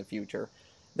 years in the future,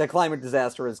 that climate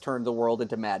disaster has turned the world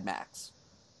into Mad Max.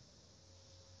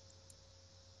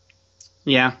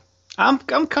 Yeah, I'm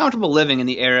comfortable living in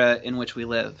the era in which we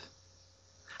live.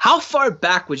 How far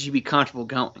back would you be comfortable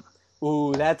going?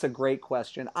 Ooh, that's a great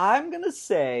question. I'm going to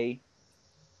say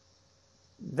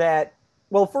that,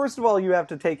 well, first of all, you have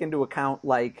to take into account,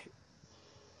 like,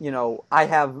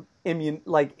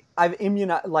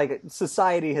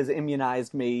 society has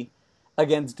immunized me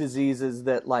against diseases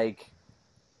that, like,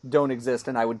 don't exist,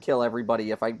 and I would kill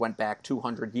everybody if I went back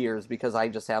 200 years because I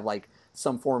just have, like,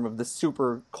 some form of the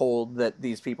super cold that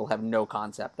these people have no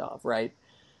concept of, right?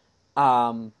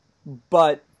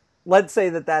 But let's say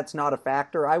that that's not a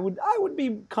factor. I would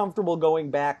be comfortable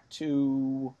going back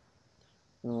to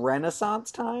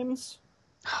Renaissance times.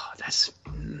 Oh, that's.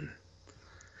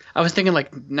 I was thinking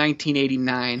like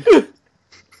 1989.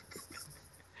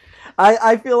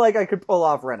 I feel like I could pull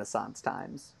off Renaissance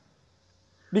times.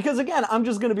 Because again, I'm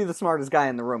just going to be the smartest guy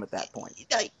in the room at that point.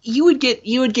 You would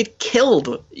get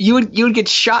killed. You would get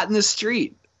shot in the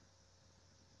street.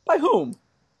 By whom?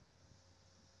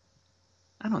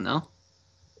 I don't know.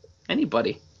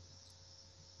 Anybody.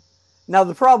 Now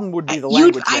the problem would be the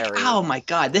language barrier. Oh my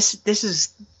god, these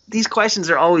questions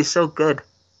are always so good.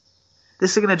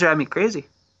 This is going to drive me crazy.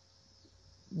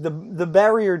 The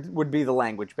barrier would be the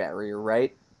language barrier,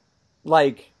 right?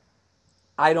 Like,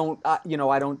 I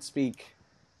don't speak,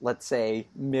 let's say,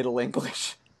 Middle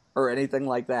English or anything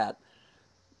like that.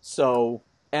 So,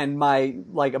 and my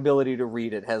like ability to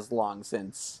read it has long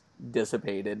since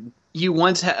dissipated. You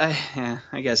once had,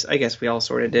 I guess we all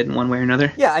sort of did in one way or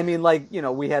another. Yeah, I mean, like,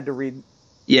 we had to read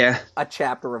a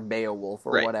chapter of Beowulf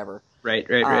or whatever. Right.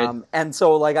 And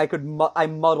so, like, I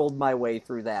muddled my way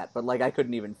through that, but, like, I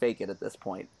couldn't even fake it at this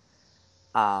point.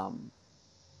 So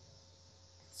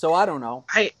I don't know.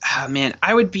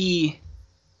 I would be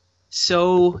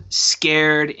so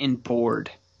scared and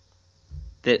bored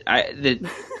that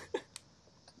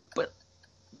but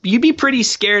you'd be pretty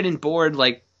scared and bored,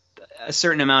 like, a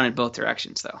certain amount in both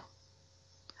directions, though.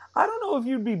 I don't know if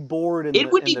you'd be bored.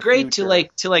 It would be great to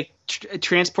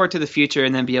transport to the future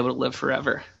and then be able to live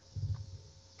forever.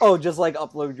 Oh, just like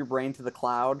upload your brain to the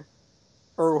cloud,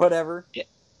 or whatever.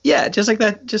 Yeah, just like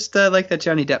that. Just like that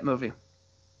Johnny Depp movie.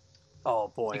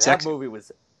 Oh boy, that movie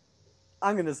was.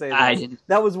 I'm gonna say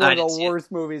that was one of the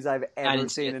worst movies I've ever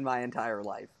seen in my entire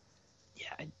life.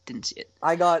 Yeah, I didn't see it.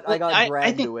 I got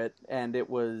dragged to it, and it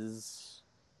was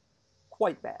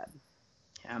quite bad.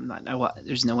 Yeah, I'm not.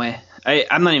 There's no way.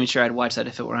 I'm not even sure I'd watch that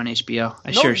if it were on HBO.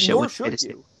 I No, sure shit nor would pay to should see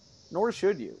it. you. Nor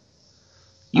should you.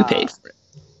 You paid for it.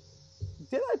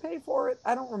 Did I pay for it?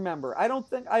 I don't remember. I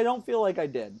don't feel like I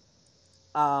did.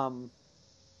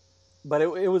 But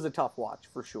it was a tough watch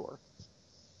for sure.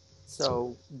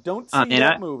 So don't see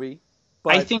that movie.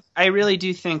 But I really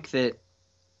do think that.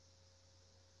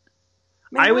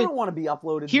 Man, I don't want to be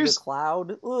uploaded to the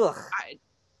cloud. Ugh.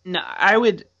 I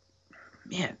would.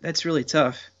 Man, that's really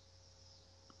tough.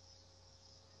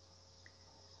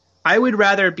 I would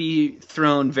rather be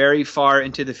thrown very far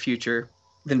into the future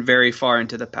than very far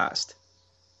into the past.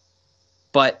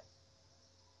 But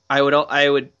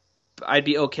I'd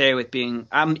be okay with being.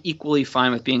 I'm equally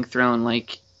fine with being thrown,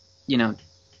 like, Jeez,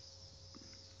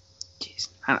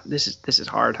 this is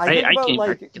hard. I think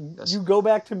about you go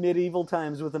back to medieval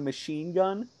times with a machine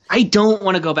gun. I don't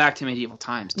want to go back to medieval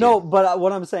times, dude. No, but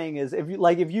what I'm saying is,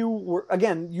 if you were,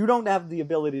 again, you don't have the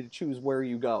ability to choose where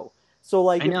you go. So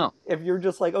like, if you're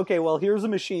just like, okay, well, here's a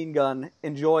machine gun,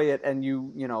 enjoy it, and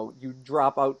you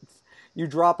drop out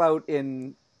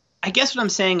in. I guess what I'm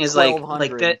saying is like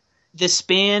the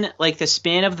span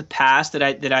of the past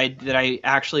that I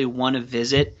actually want to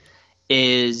visit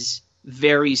is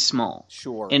very small.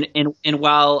 Sure. And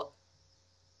while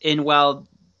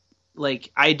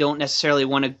like I don't necessarily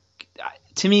want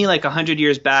to me, like 100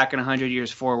 years back and 100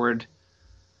 years forward,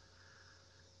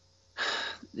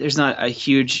 there's not a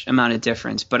huge amount of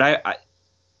difference, but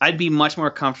I'd be much more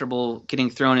comfortable getting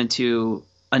thrown into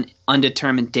an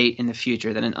undetermined date in the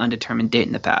future than an undetermined date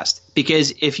in the past.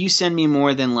 Because if you send me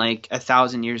more than like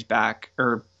 1,000 years back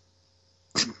or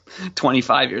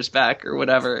 25 years back or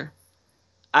whatever,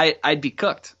 I'd be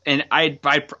cooked, and I'd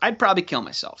probably kill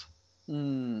myself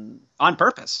on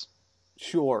purpose.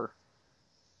 Sure.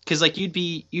 Because like you'd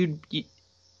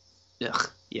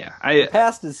ugh, yeah. The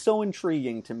past is so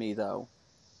intriguing to me, though.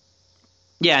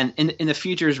 Yeah, and the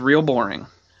future is real boring.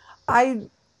 I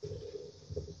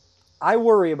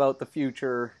worry about the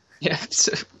future. Yeah,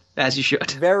 as you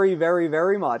should. Very, very,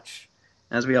 very much.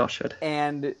 As we all should.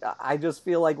 And I just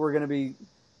feel like we're going to be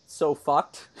so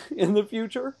fucked in the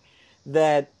future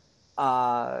that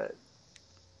I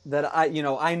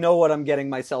know what I'm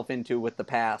getting myself into with the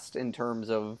past in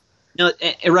terms of. No,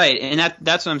 right, and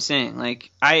that's what I'm saying. Like,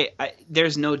 I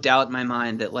there's no doubt in my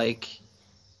mind that, like,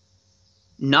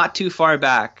 not too far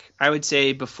back, I would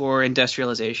say before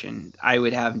industrialization, I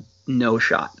would have no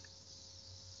shot.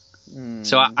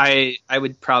 So I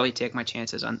would probably take my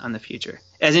chances on the future.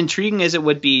 As intriguing as it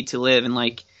would be to live in,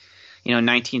 like,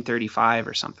 1935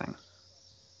 or something.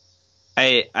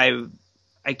 I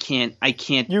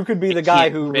can't. You could be the guy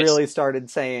who really started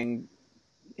saying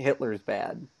Hitler's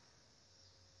bad.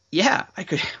 Yeah, I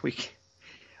could. We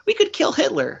could kill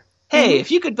Hitler. Hey,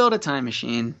 if you could build a time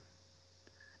machine.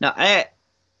 No, I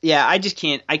just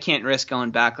can't. I can't risk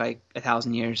going back like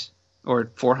 1,000 years or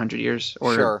 400 years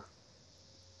or sure.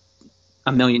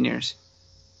 1,000,000 years.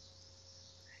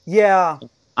 Yeah.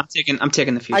 I'm taking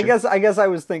the future. I guess I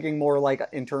was thinking more like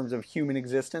in terms of human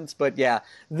existence, but yeah,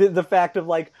 the fact of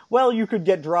like, well, you could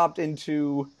get dropped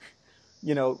into,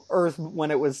 Earth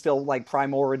when it was still like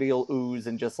primordial ooze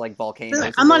and just like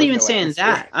volcanoes. I'm not even saying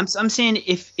that. I'm saying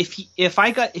if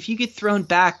you get thrown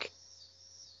back,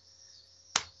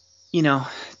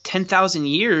 10,000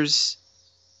 years,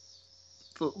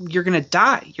 you're gonna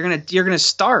die. You're gonna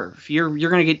starve. You're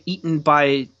gonna get eaten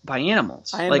by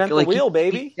animals. I invent the wheel,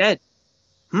 baby. Dead.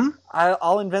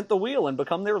 I'll invent the wheel and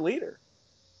become their leader.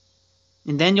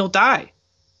 And then you'll die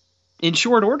in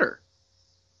short order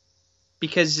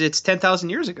because it's 10,000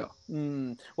 years ago.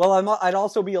 Well, I'd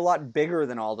also be a lot bigger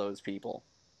than all those people.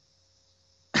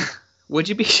 Would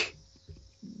you be?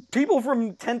 People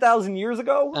from 10,000 years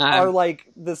ago are like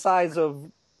the size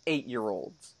of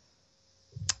 8-year-olds.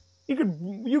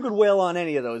 You could wail on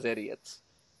any of those idiots.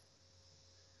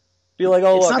 Be like,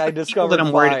 oh, look, I discovered that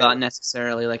I'm worried about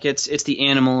necessarily. Like it's the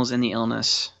animals and the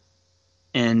illness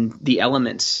and the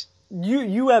elements.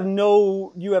 You have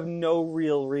no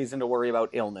real reason to worry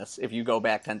about illness if you go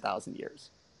back 10,000 years.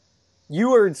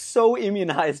 You are so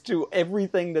immunized to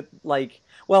everything that, like,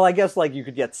 well, I guess like you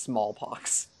could get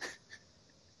smallpox.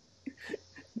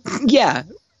 Yeah,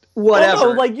 whatever.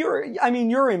 No, like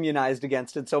you're immunized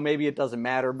against it, so maybe it doesn't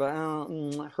matter. But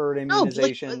herd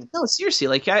immunization. No, seriously.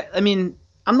 Like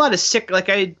I'm not a sick,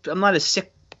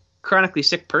 chronically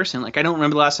sick person. Like I don't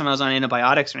remember the last time I was on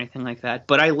antibiotics or anything like that.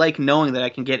 But I like knowing that I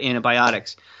can get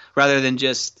antibiotics rather than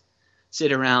just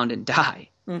sit around and die.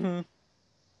 Mm-hmm.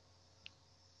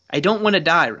 I don't want to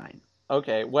die, Ryan.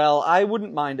 Okay, well, I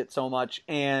wouldn't mind it so much.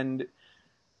 And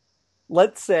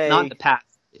let's say not the past,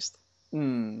 at least.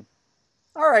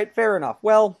 All right, fair enough.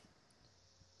 Well,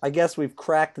 I guess we've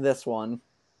cracked this one.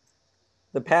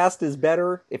 The past is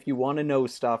better if you want to know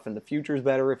stuff, and the future's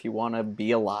better if you want to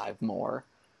be alive more.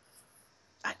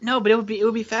 No, but it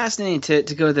would be fascinating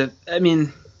to go the. I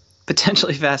mean,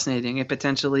 potentially fascinating and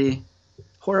potentially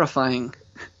horrifying.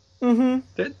 Mm-hmm.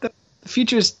 The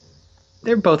future's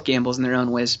they're both gambles in their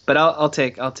own ways, but I'll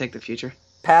take the future.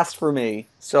 Pass for me.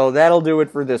 So that'll do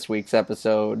it for this week's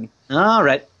episode. All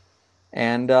right.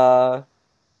 And that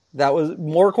was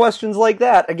more questions like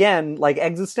that. Again, like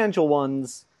existential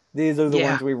ones. These are the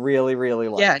ones we really, really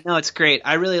like. Yeah, no, it's great.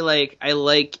 I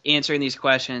like answering these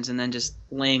questions and then just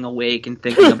laying awake and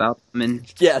thinking about them.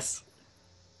 And yes.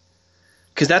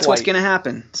 Because that's what's going to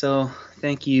happen. So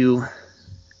thank you,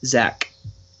 Zach.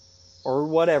 Or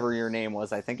whatever your name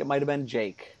was. I think it might have been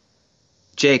Jake.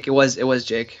 Jake. It was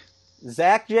Jake.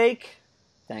 Zach Jake,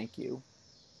 thank you.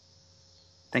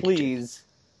 Thank you, Please,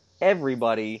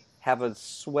 everybody, have a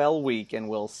swell week, and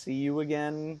we'll see you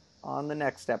again on the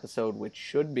next episode, which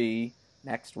should be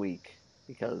next week,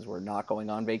 because we're not going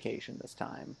on vacation this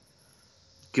time.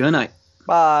 Good night.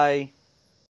 Bye.